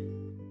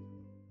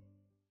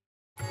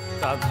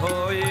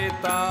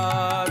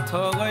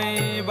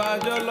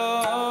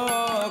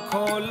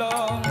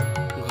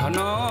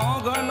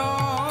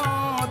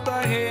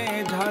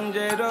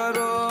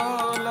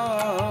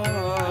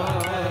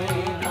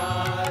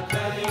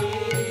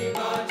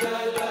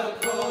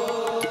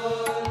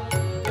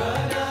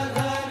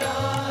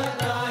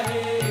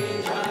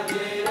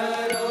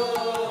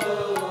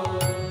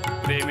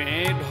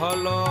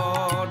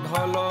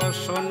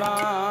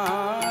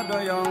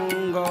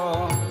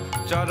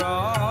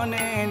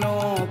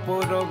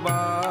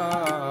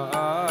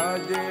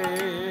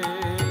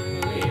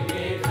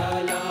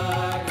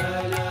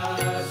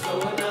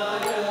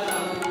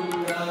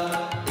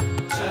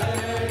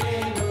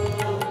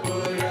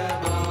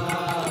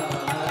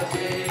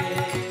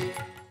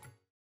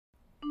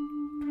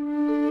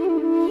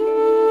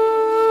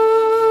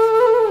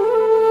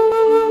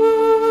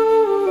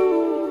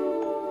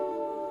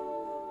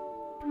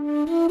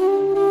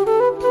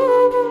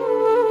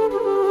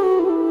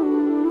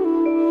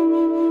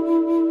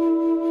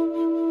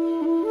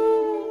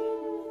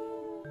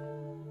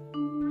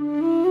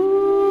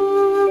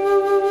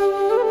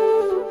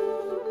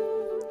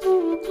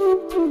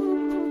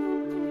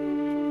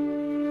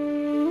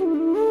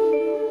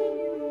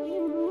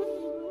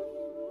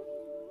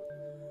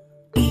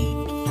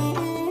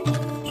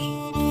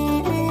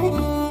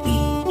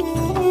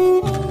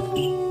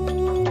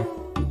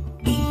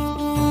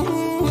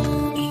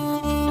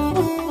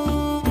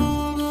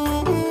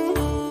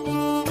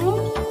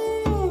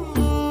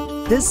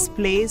 This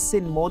place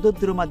in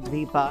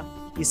Modadrumadvipa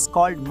is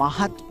called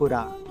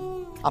Mahatpura,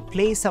 a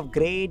place of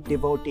great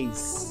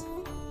devotees.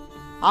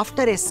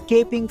 After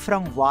escaping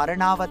from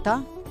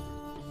Varanavata,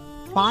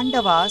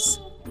 Pandavas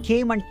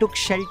came and took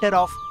shelter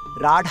of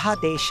Radha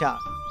Desha,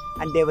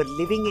 and they were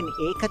living in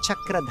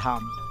Ekachakra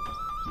Dham.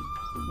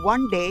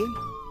 One day,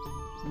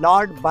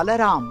 Lord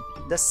Balaram,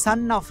 the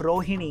son of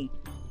Rohini,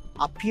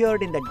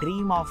 appeared in the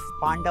dream of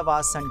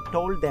Pandavas and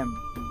told them,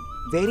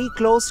 very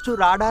close to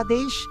Radha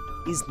Desh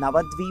is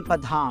Navadvipa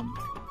Dham,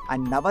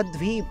 and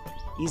Navadvip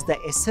is the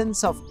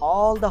essence of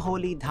all the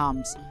holy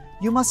dhams.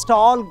 You must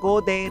all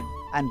go there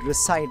and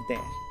reside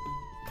there.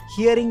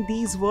 Hearing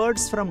these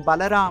words from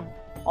Balaram,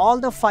 all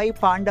the 5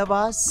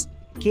 Pandavas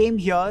came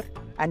here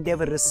and they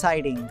were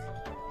residing.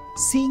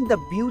 Seeing the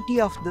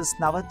beauty of this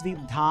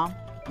Navadvip Dham,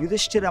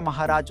 Yudhishthira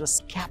Maharaj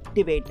was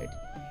captivated.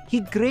 He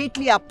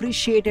greatly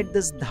appreciated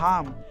this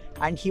Dham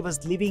and he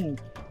was living,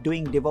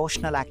 doing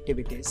devotional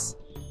activities.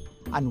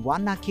 On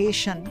one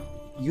occasion,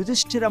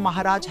 Yudhishthira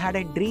Maharaj had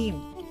a dream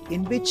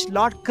in which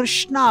Lord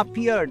Krishna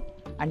appeared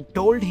and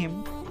told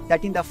him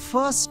that in the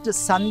first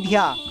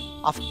Sandhya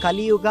of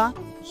Kali Yuga,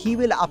 he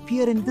will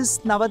appear in this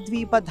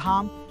Navadvipa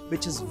Dham,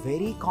 which is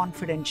very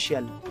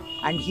confidential,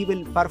 and he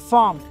will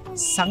perform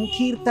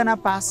Sankirtana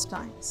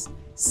pastimes.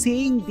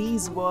 Saying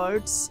these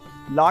words,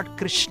 Lord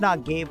Krishna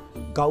gave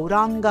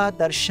Gauranga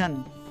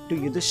Darshan to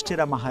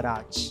Yudhishthira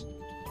Maharaj.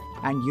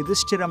 And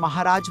Yudhishthira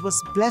Maharaj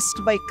was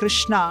blessed by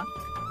Krishna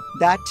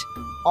that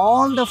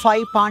all the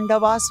 5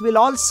 Pandavas will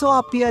also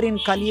appear in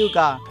Kali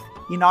Yuga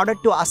in order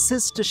to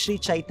assist Sri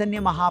Chaitanya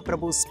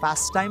Mahaprabhu's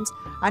pastimes,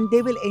 and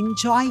they will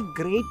enjoy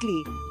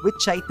greatly with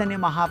Chaitanya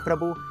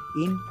Mahaprabhu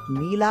in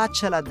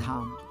Neelachala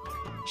Dham.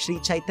 Sri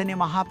Chaitanya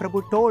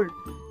Mahaprabhu told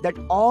that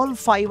all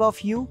 5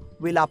 of you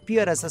will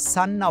appear as a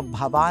son of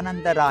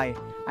Bhavananda Rai,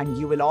 and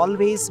you will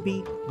always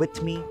be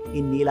with me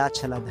in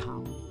Neelachala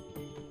Dham.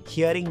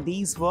 Hearing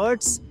these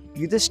words,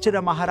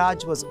 Yudhishthira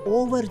Maharaj was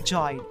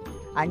overjoyed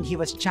and he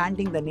was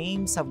chanting the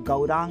names of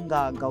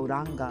Gauranga,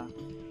 Gauranga.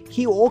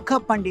 He woke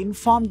up and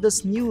informed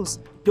this news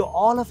to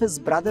all of his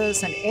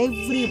brothers, and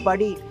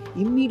everybody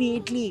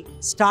immediately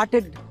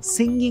started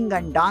singing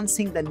and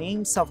dancing the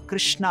names of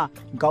Krishna,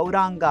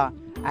 Gauranga,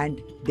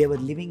 and they were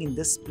living in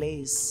this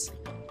place.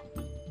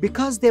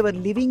 Because they were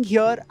living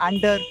here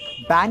under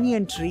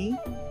banyan tree,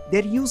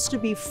 there used to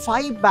be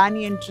 5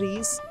 banyan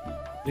trees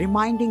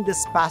reminding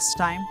this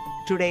pastime.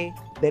 Today,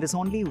 there is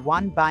only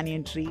 1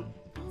 banyan tree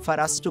for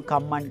us to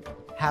come and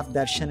have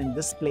darshan in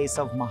this place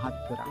of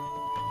Mahatpura.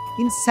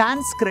 In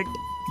Sanskrit,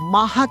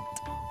 Mahat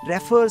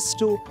refers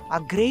to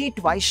a great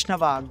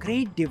Vaishnava, a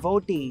great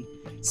devotee.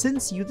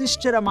 Since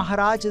Yudhishthira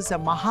Maharaj is a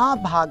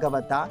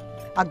Mahabhagavata,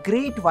 a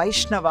great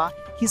Vaishnava,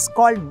 he is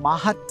called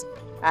Mahat.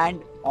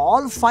 And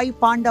all 5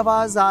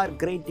 Pandavas are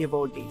great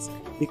devotees.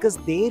 Because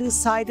they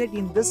resided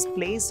in this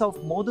place of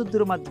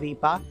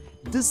Modadrumadvipa,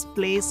 this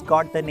place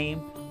got the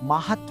name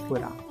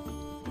Mahatpura.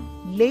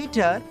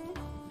 Later,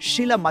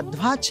 Srila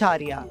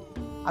Madhvacharya,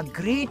 a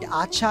great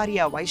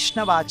Acharya,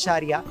 Vaishnava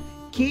Acharya,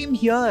 came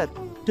here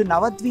to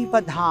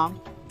Navadvipa Dham,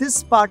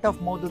 this part of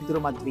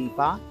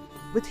Modadrumadvipa,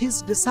 with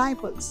his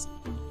disciples.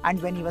 And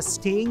when he was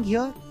staying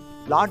here,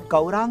 Lord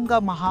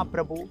Gauranga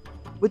Mahaprabhu,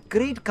 with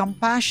great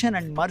compassion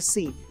and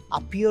mercy,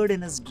 appeared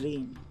in his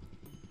dream.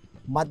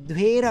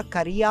 Madhvera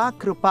Kariya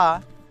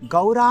Krupa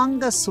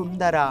Gauranga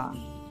Sundara.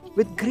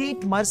 With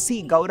great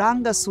mercy,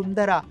 Gauranga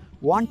Sundara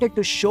wanted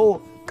to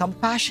show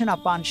compassion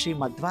upon Sri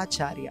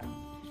Madhvacharya.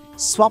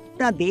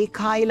 Swapna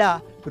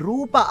Dekhaila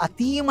Rupa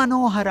Ati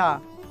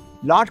Manohara.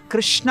 Lord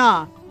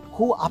Krishna,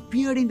 who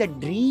appeared in the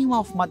dream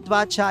of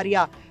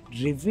Madhvacharya,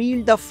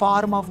 revealed the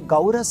form of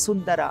Gaura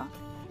Sundara,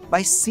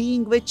 by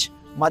seeing which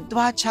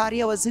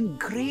Madhvacharya was in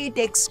great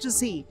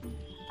ecstasy.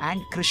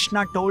 And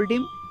Krishna told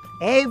him,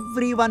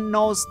 everyone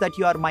knows that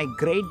you are my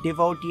great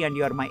devotee and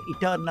you are my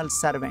eternal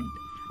servant.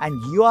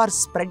 And you are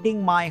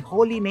spreading my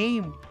holy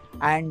name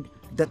and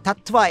the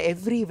tattva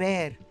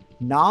everywhere.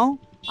 Now,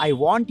 I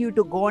want you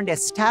to go and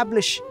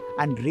establish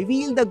and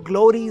reveal the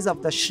glories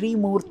of the Sri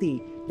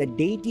Murti, the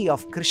deity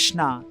of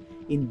Krishna.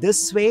 In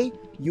this way,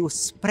 you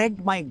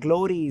spread my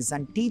glories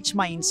and teach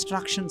my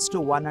instructions to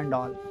one and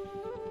all.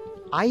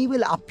 I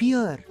will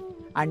appear,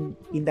 and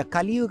in the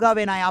Kali Yuga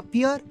when I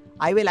appear,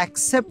 I will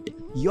accept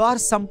your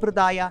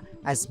sampradaya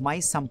as my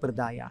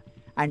sampradaya,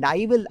 and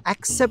I will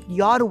accept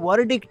your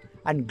verdict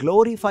and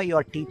glorify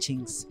your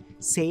teachings.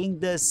 Saying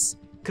this,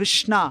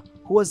 Krishna,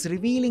 who was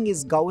revealing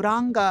his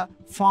Gauranga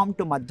form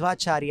to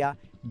Madhvacharya,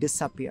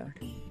 disappeared.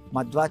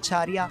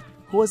 Madhvacharya,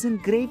 who was in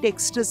great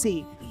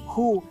ecstasy,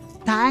 who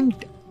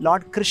thanked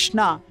Lord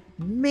Krishna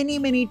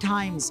many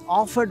times,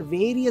 offered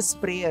various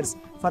prayers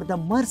for the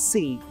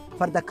mercy,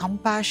 for the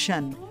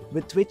compassion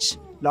with which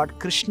Lord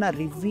Krishna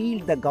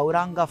revealed the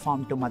Gauranga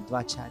form to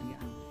Madhvacharya.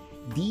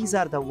 These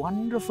are the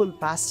wonderful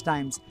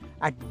pastimes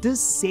at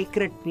this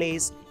sacred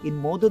place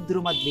in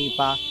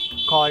Modadrumadvipa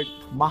called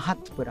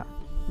Mahatpura.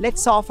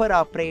 Let's offer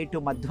our prayer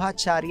to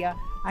Madhvacharya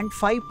and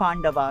 5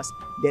 Pandavas,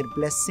 their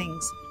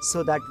blessings,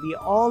 so that we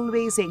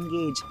always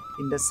engage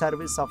in the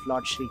service of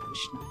Lord Sri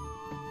Krishna.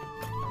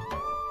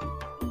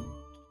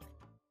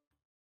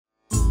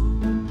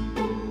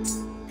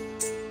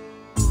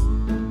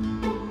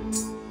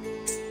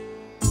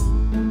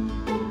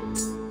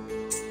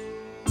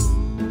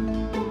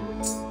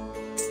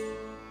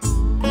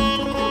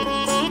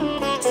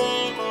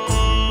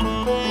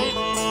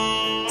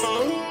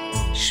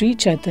 Sri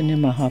Chaitanya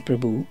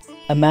Mahaprabhu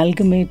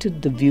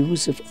amalgamated the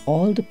views of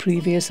all the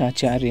previous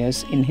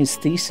acharyas in his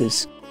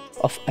thesis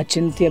of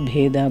Achintya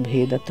Bheda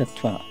Bheda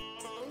Tattva.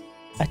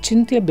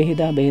 Achintya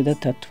Bheda Bheda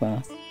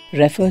Tattva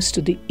refers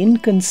to the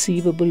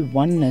inconceivable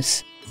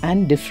oneness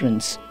and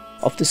difference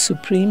of the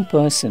Supreme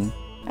Person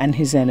and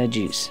his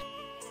energies.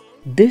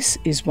 This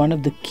is one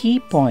of the key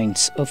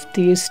points of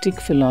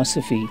theistic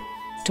philosophy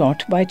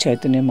taught by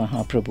Chaitanya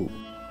Mahaprabhu.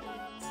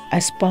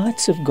 As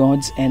parts of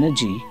God's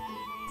energy,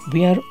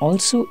 we are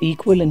also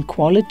equal in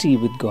quality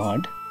with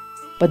God,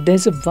 but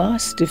there's a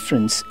vast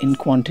difference in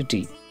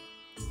quantity.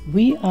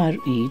 We are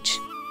each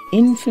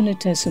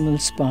infinitesimal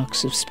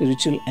sparks of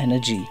spiritual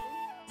energy,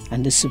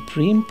 and the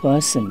Supreme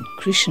Person,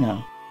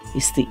 Krishna,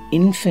 is the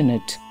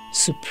infinite,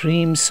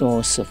 supreme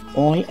source of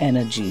all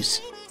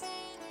energies.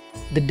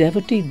 The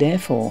devotee,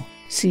 therefore,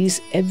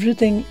 sees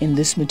everything in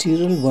this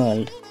material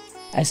world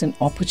as an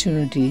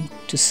opportunity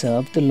to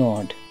serve the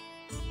Lord.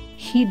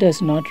 He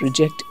does not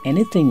reject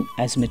anything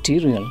as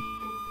material,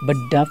 but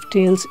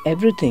dovetails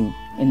everything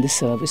in the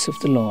service of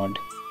the Lord.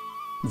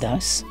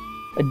 Thus,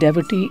 a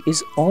devotee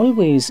is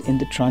always in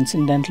the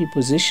transcendental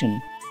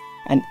position,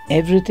 and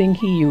everything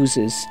he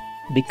uses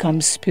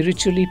becomes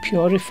spiritually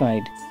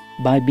purified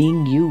by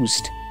being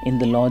used in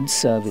the Lord's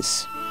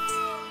service.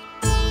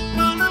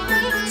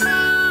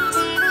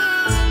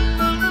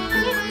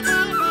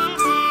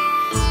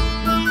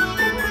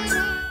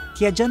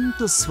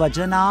 Tyajantu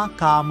svajana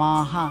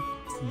kamaha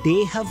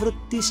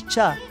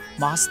dehavrittischa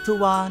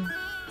mastuvan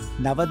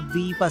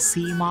Navadvipa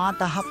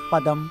simataha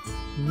padam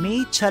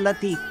me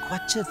chalati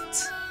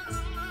kvachit.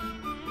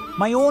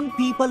 My own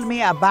people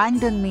may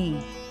abandon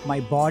me, my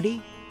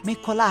body may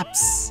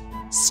collapse.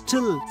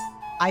 Still,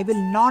 I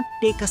will not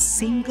take a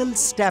single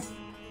step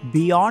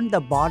beyond the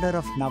border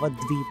of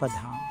Navadvipa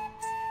dham.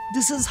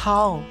 This is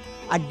how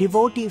a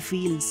devotee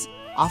feels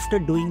after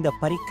doing the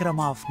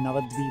parikrama of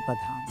Navadvipa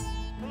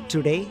dham.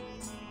 Today,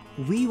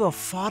 we were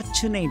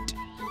fortunate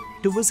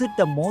to visit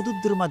the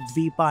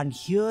Modadrumadvipa and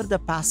hear the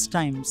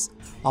pastimes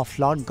of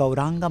Lord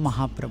Gauranga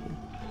Mahaprabhu.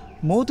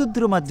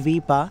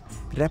 Modadrumadvipa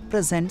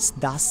represents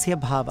Dasya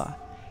Bhava.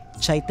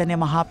 Chaitanya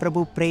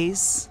Mahaprabhu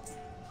prays,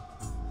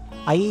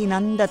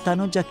 Ainanda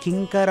tanuja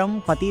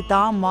kinkaram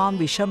patitam vam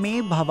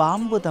vishame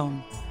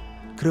bhavambudam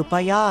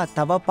kripaya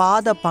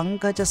tavapada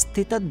pankaja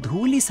sthita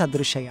dhuli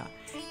sadrushaya.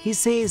 He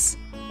says,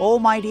 Oh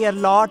my dear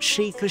Lord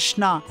Sri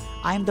Krishna,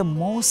 I am the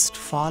most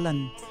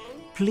fallen.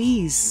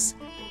 Please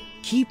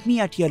keep me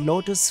at your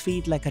lotus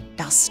feet like a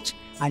dust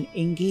and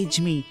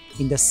engage me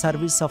in the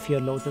service of your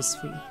lotus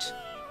feet.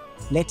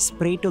 Let's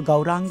pray to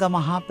Gauranga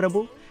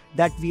Mahaprabhu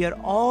that we are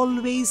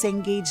always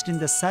engaged in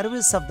the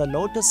service of the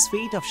lotus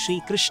feet of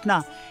Sri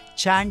Krishna,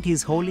 chant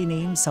his holy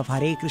names of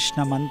Hare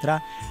Krishna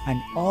mantra, and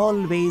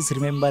always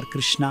remember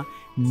Krishna,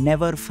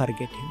 never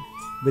forget him.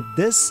 With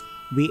this,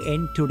 we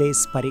end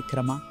today's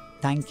parikrama.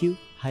 Thank you.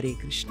 Hare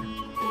Krishna.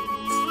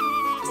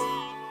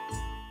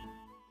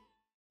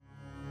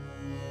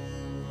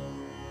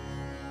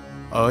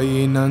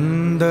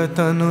 Ainanda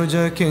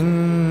tanuja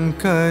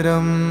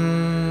kinkaram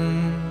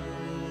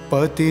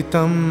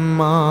patitam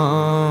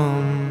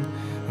mam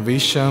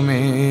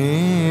विषमे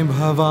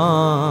भवाम्बुधो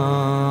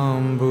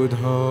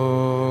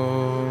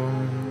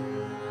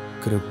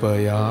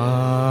कृपया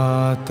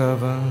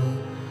तव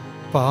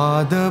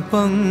पादपङ्कज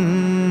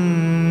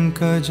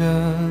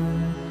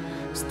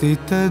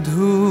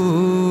स्थितधूलि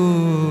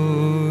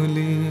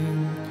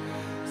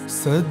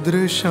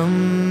सदृशं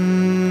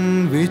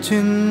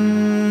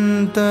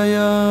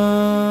विचिन्तया।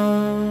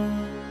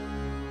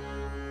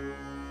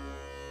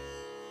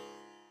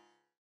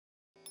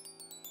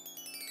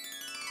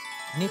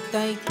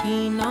 निताई की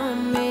नाम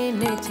में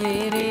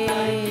नेचेरे,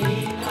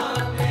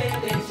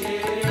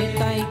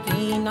 निताई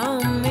की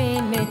नाम में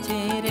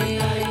नेचेरे,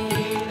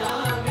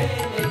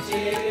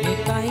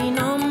 निताई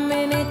नाम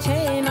में नेचे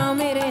ना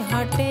मेरे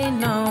हाटे,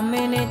 नाम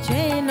में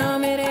नेचे ना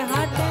मेरे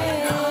हाटे,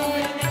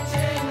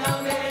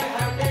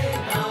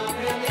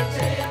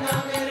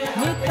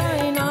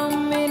 निताई नाम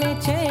में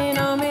नेचे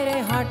ना मेरे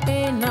हाटे,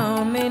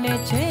 नाम में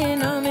नेचे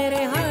ना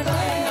मेरे हाटे,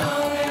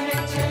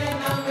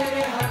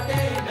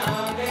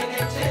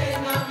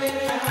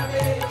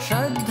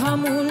 श्रद्धा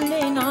मूल्य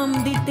नाम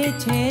दीते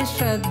छे,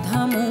 श्रद्धा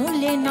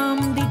मूल्य नाम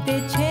दीते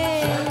छे,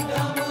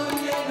 श्रद्धा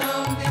मूल्य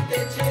नाम दीते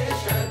छे,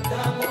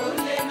 श्रद्धा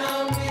मूल्य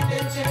नाम दीते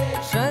छे,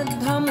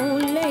 श्रद्धा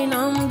मूल्य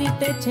नाम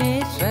दीते छे,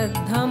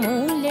 श्रद्धा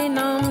मूल्य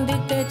नाम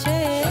दीते छे,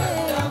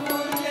 श्रद्धा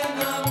मूल्य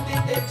नाम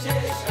दीते छे,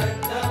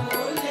 श्रद्धा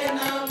मूल्य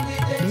नाम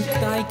दीते छे।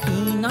 निताई की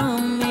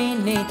नाम में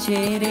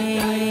नेचेरे,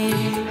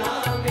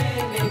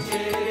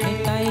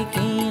 निताई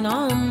की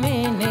नाम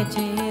में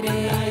नेचेरे,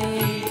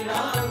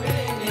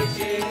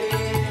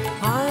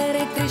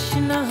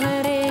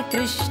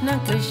 कृष्ण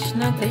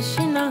कृष्ण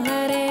कृष्ण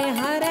हरे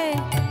हरे,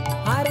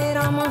 हरे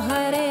राम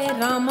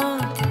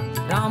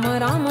राम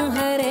राम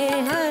हरे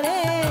हरे,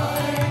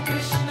 हरे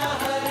कृष्ण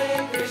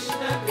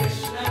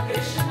कृष्ण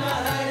कृष्ण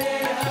हरे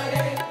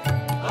हरे,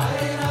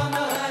 हरे राम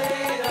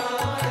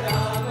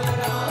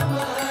राम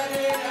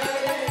हरे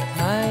हरे,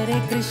 हरे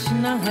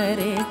कृष्ण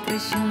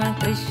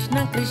कृष्ण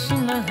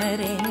कृष्ण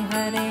हरे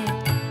हरे,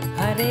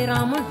 हरे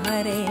राम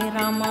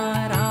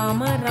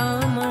राम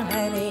राम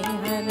हरे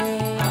हरे,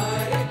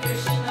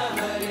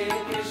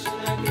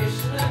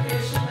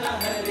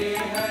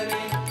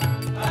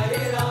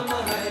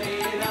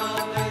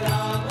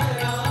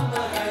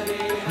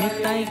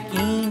 निताई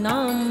की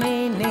नाम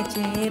में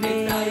नेचेरे,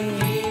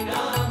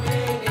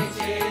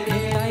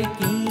 निताई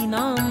की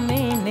नाम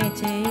में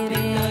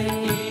नेचेरे,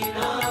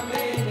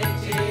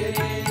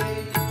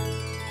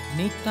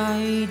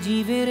 निताई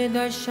जीवेर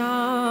दशा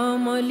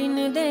मलिन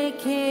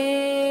देखे,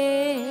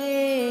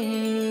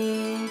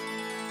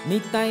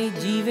 निताई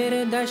जीवेर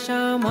दशा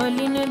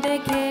मलिन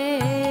देखे,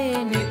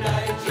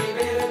 निताई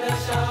जीवेर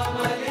दशा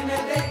मलिन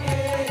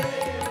देखे,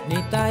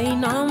 निताई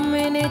नाम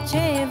में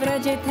नेचे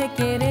व्रज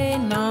थके रे,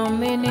 नाम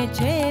में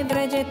नेचे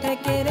व्रज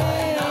थके रे,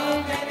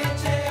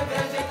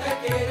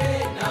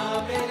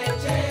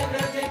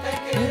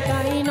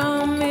 निताई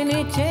नाम में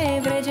नेचे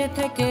व्रज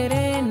थके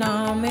रे,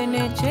 नाम में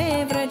नेचे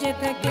व्रज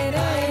थके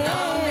रे,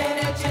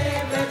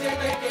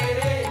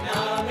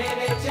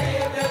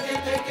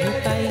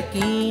 निताई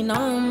की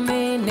नाम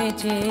में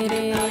नेचे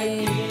रे,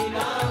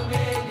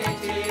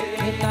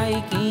 निताई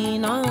की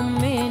नाम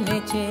में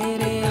नेचे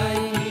रे,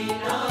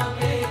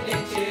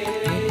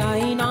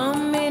 निताई नाम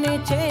में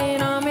नेचे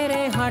ना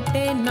मेरे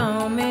हाटे,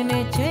 नाम में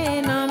नेचे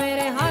ना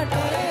मेरे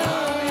हाटे,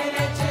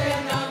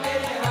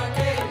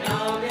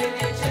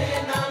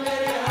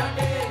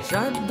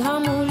 श्रद्धा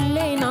मूल्य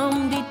नाम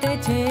दीते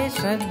छे,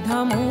 श्रद्धा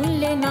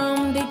मूल्य नाम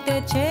दीते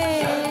छे,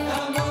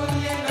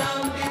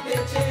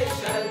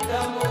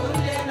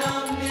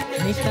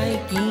 निताई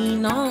की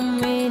नाम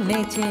में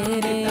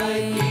नेचेरे,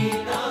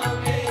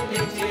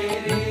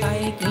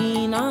 निताई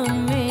की नाम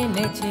में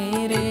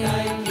नेचेरे,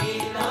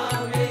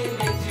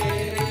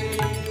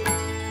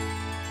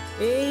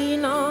 ए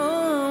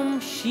नाम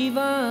शिव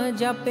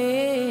जपे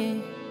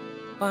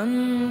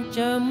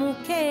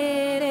पंचमुखे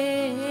रे,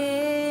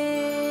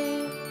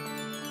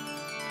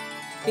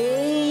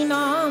 ए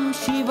नाम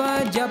शिव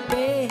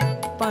जपे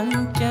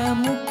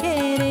पंचमुखे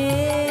रे,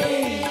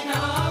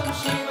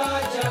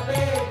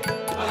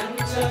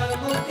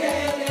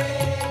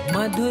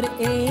 मधुर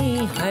ए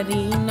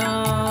हरि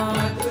नाम,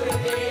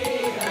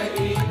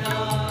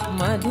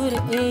 मधुर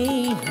ए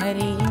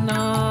हरि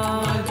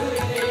नाम,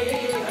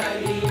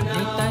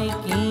 निताई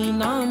की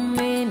नाम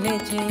में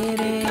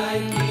नेचेरे,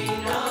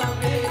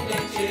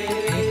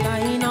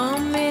 निताई नाम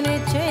में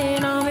नेचे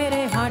ना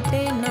मेरे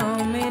हाटे,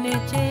 नाम में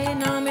नेचे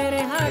ना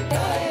मेरे हाटे,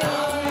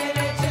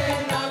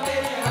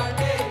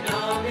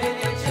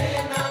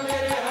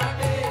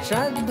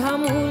 श्रद्धा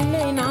मूल्य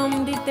नाम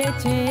दीते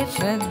छे,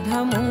 श्रद्धा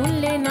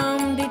मूल्य नाम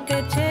दीते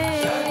छे,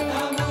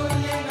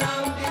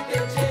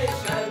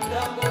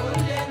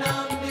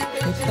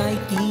 निताई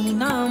की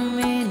नाम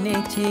में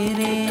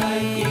नेचेरे,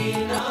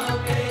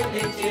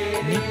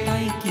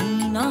 निताई की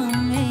नाम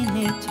में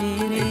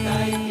नेचेरे,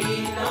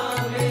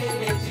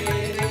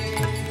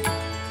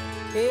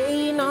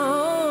 ए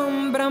नाम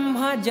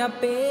ब्रह्मा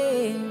जपे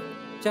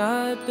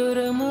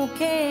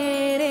चतुर्मुखे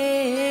रे,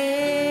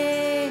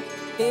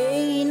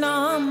 ए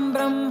नाम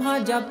ब्रह्मा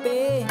जपे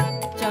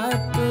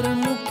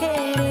चतुर्मुखे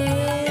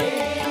रे,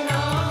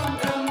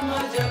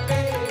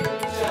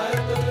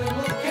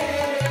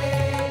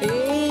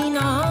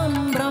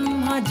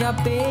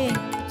 जपे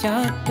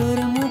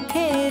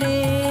चतुर्मुखे रे।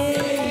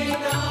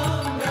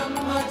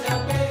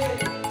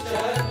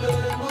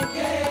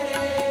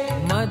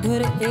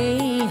 मधुर ए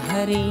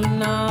हरि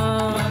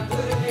नाम,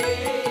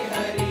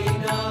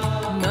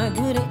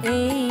 मधुर ए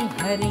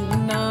हरि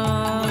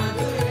नाम,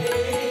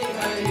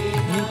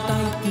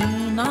 निताई की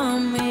नाम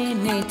में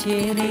नेचे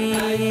रे।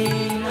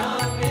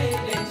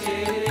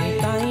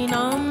 निताई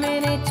नाम में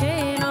नेचे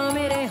ना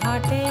मेरे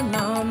हाटे,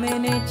 नाम में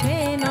नेचे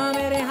ना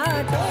मेरे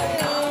हाटे।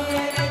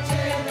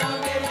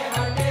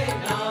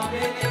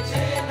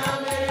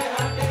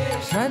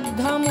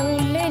 श्रद्धा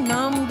मूल्य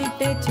नाम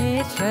दिते छे,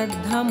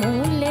 श्रद्धा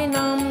मूल्य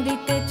नाम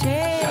दिते छे।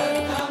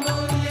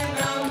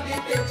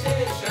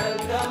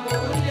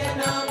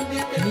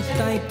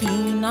 निताई की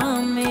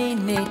नाम में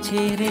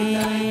नेचे रे,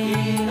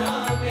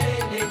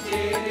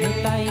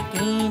 निताई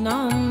की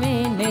नाम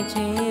में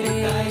नेचे रे।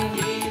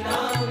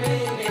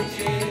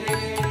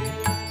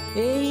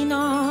 ए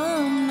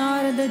नाम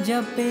नारद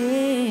जपे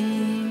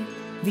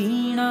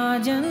वीणा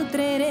जंत्र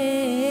रे।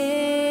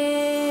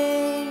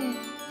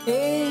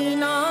 ए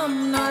नाम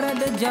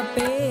नारद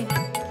जपे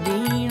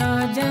वीणा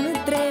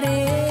जंत्र रे।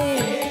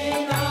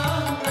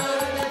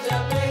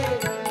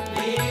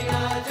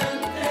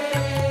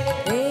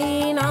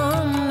 ए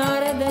नाम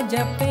नारद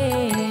जपे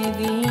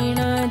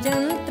वीणा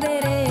जंत्र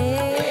रे।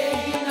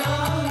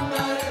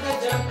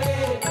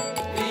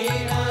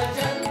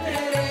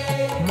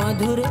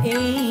 मधुर ए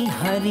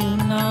हरि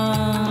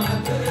नाम,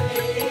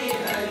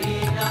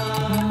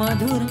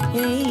 मधुर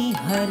ए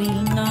हरि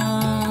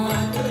नाम,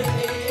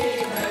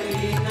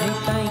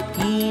 निताई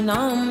की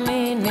नाम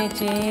में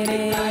नेचे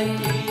रे।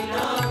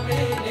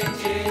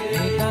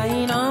 निताई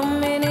नाम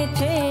में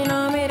नेचे ना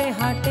मेरे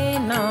हाटे,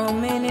 नाम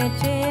में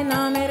नेचे ना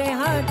मेरे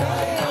हाटे।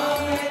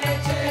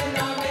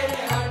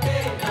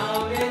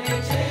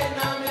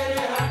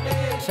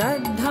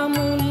 श्रद्धा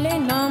मूल्य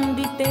नाम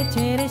दिते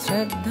छे रे,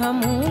 श्रद्धा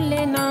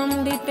मूल्य नाम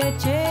दिते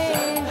छे।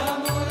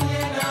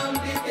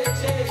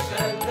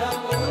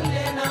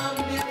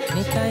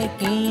 निताई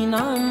की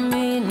नाम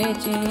में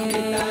नेचे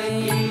रे,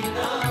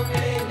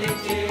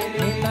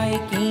 निताई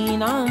की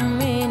नाम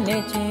में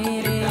नेचे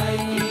रे।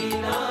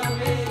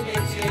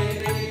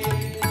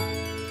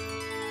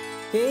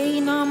 ए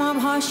नाम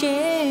भाषे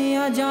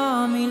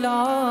अजामिला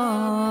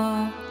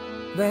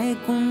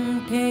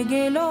वैकुंठे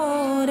गेलो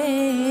रे।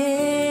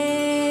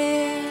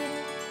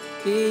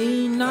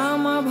 ए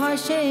नाम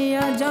भाषे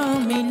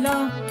अजामिला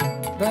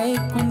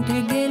वैकुंठे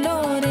गेलो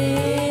रे।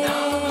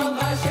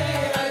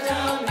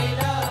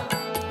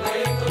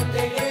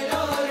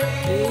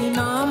 ए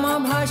नाम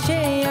भाषे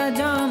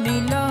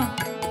अजामिला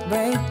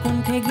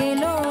वैकुंठे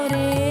गेलो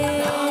रे।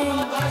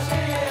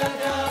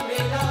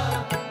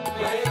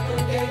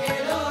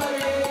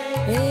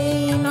 ए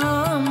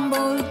नाम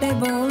बोलते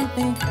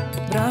बोलते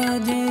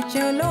ब्रजे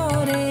चलो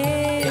रे।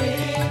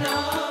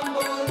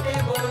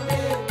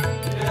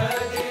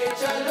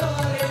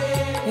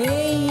 ए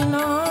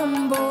नाम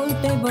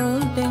बोलते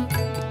बोलते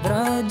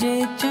ब्रजे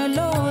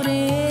चलो रे।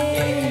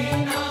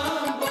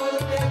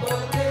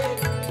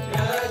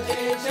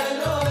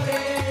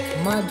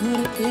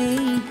 मधुर ए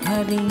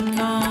हरि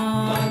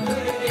नाम,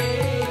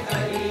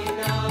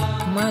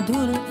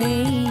 मधुर ए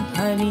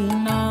हरि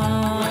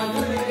नाम,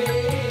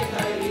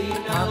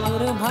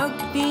 ठाकुर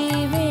भक्ति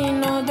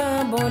विनोद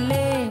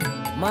बोले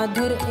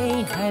मधुर ए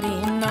हरि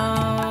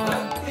नाम।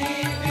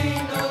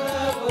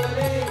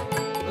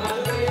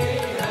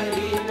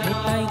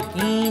 निताई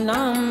की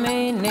नाम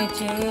में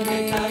नेचे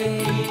रे,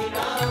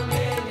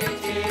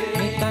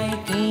 निताई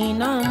की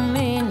नाम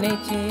में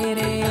नेचे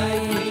रे।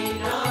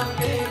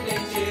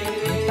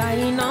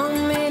 निताई नाम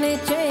में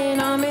नेचे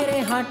ना मेरे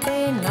हाटे,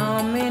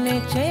 नाम में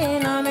नेचे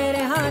ना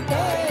मेरे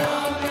हाटे।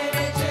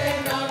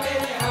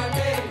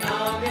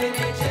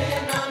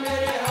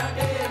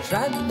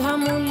 श्रद्धा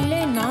मूल्य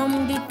नाम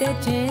दिते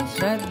छे,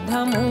 श्रद्धा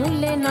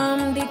मूल्य नाम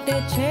दिते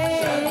छे।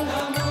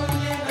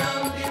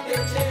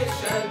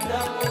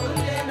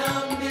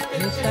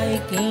 निताई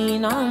की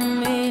नाम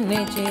में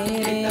नेचे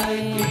रे,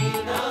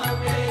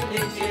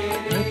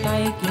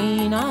 निताई की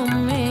नाम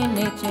में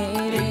नेचे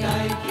रे।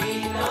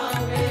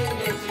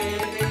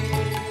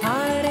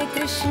 हरे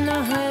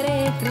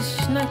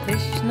कृष्ण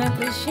कृष्ण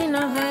कृष्ण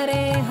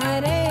हरे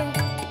हरे,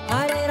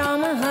 हरे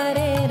राम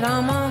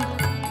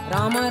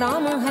राम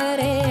राम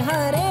हरे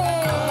हरे।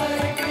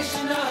 हरे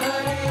कृष्ण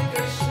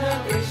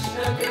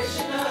कृष्ण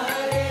कृष्ण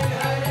हरे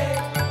हरे,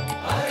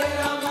 हरे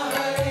राम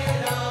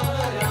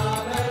राम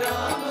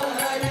राम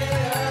हरे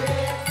हरे।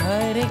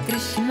 हरे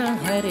कृष्ण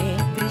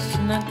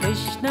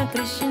कृष्ण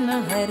कृष्ण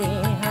हरे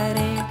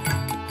हरे,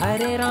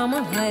 हरे राम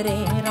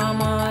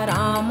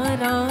राम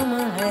राम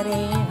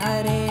हरे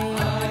हरे।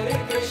 हरे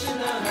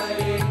कृष्ण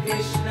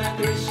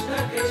कृष्ण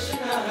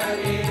कृष्ण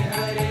हरे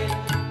हरे,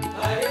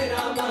 हरे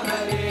राम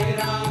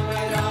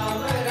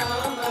राम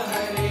राम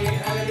हरे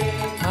हरे।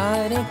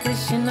 हरे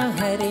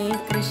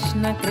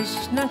कृष्ण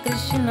कृष्ण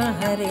कृष्ण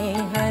हरे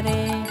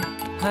हरे,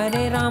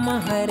 हरे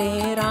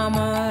राम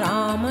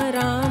राम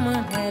राम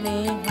हरे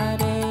हरे।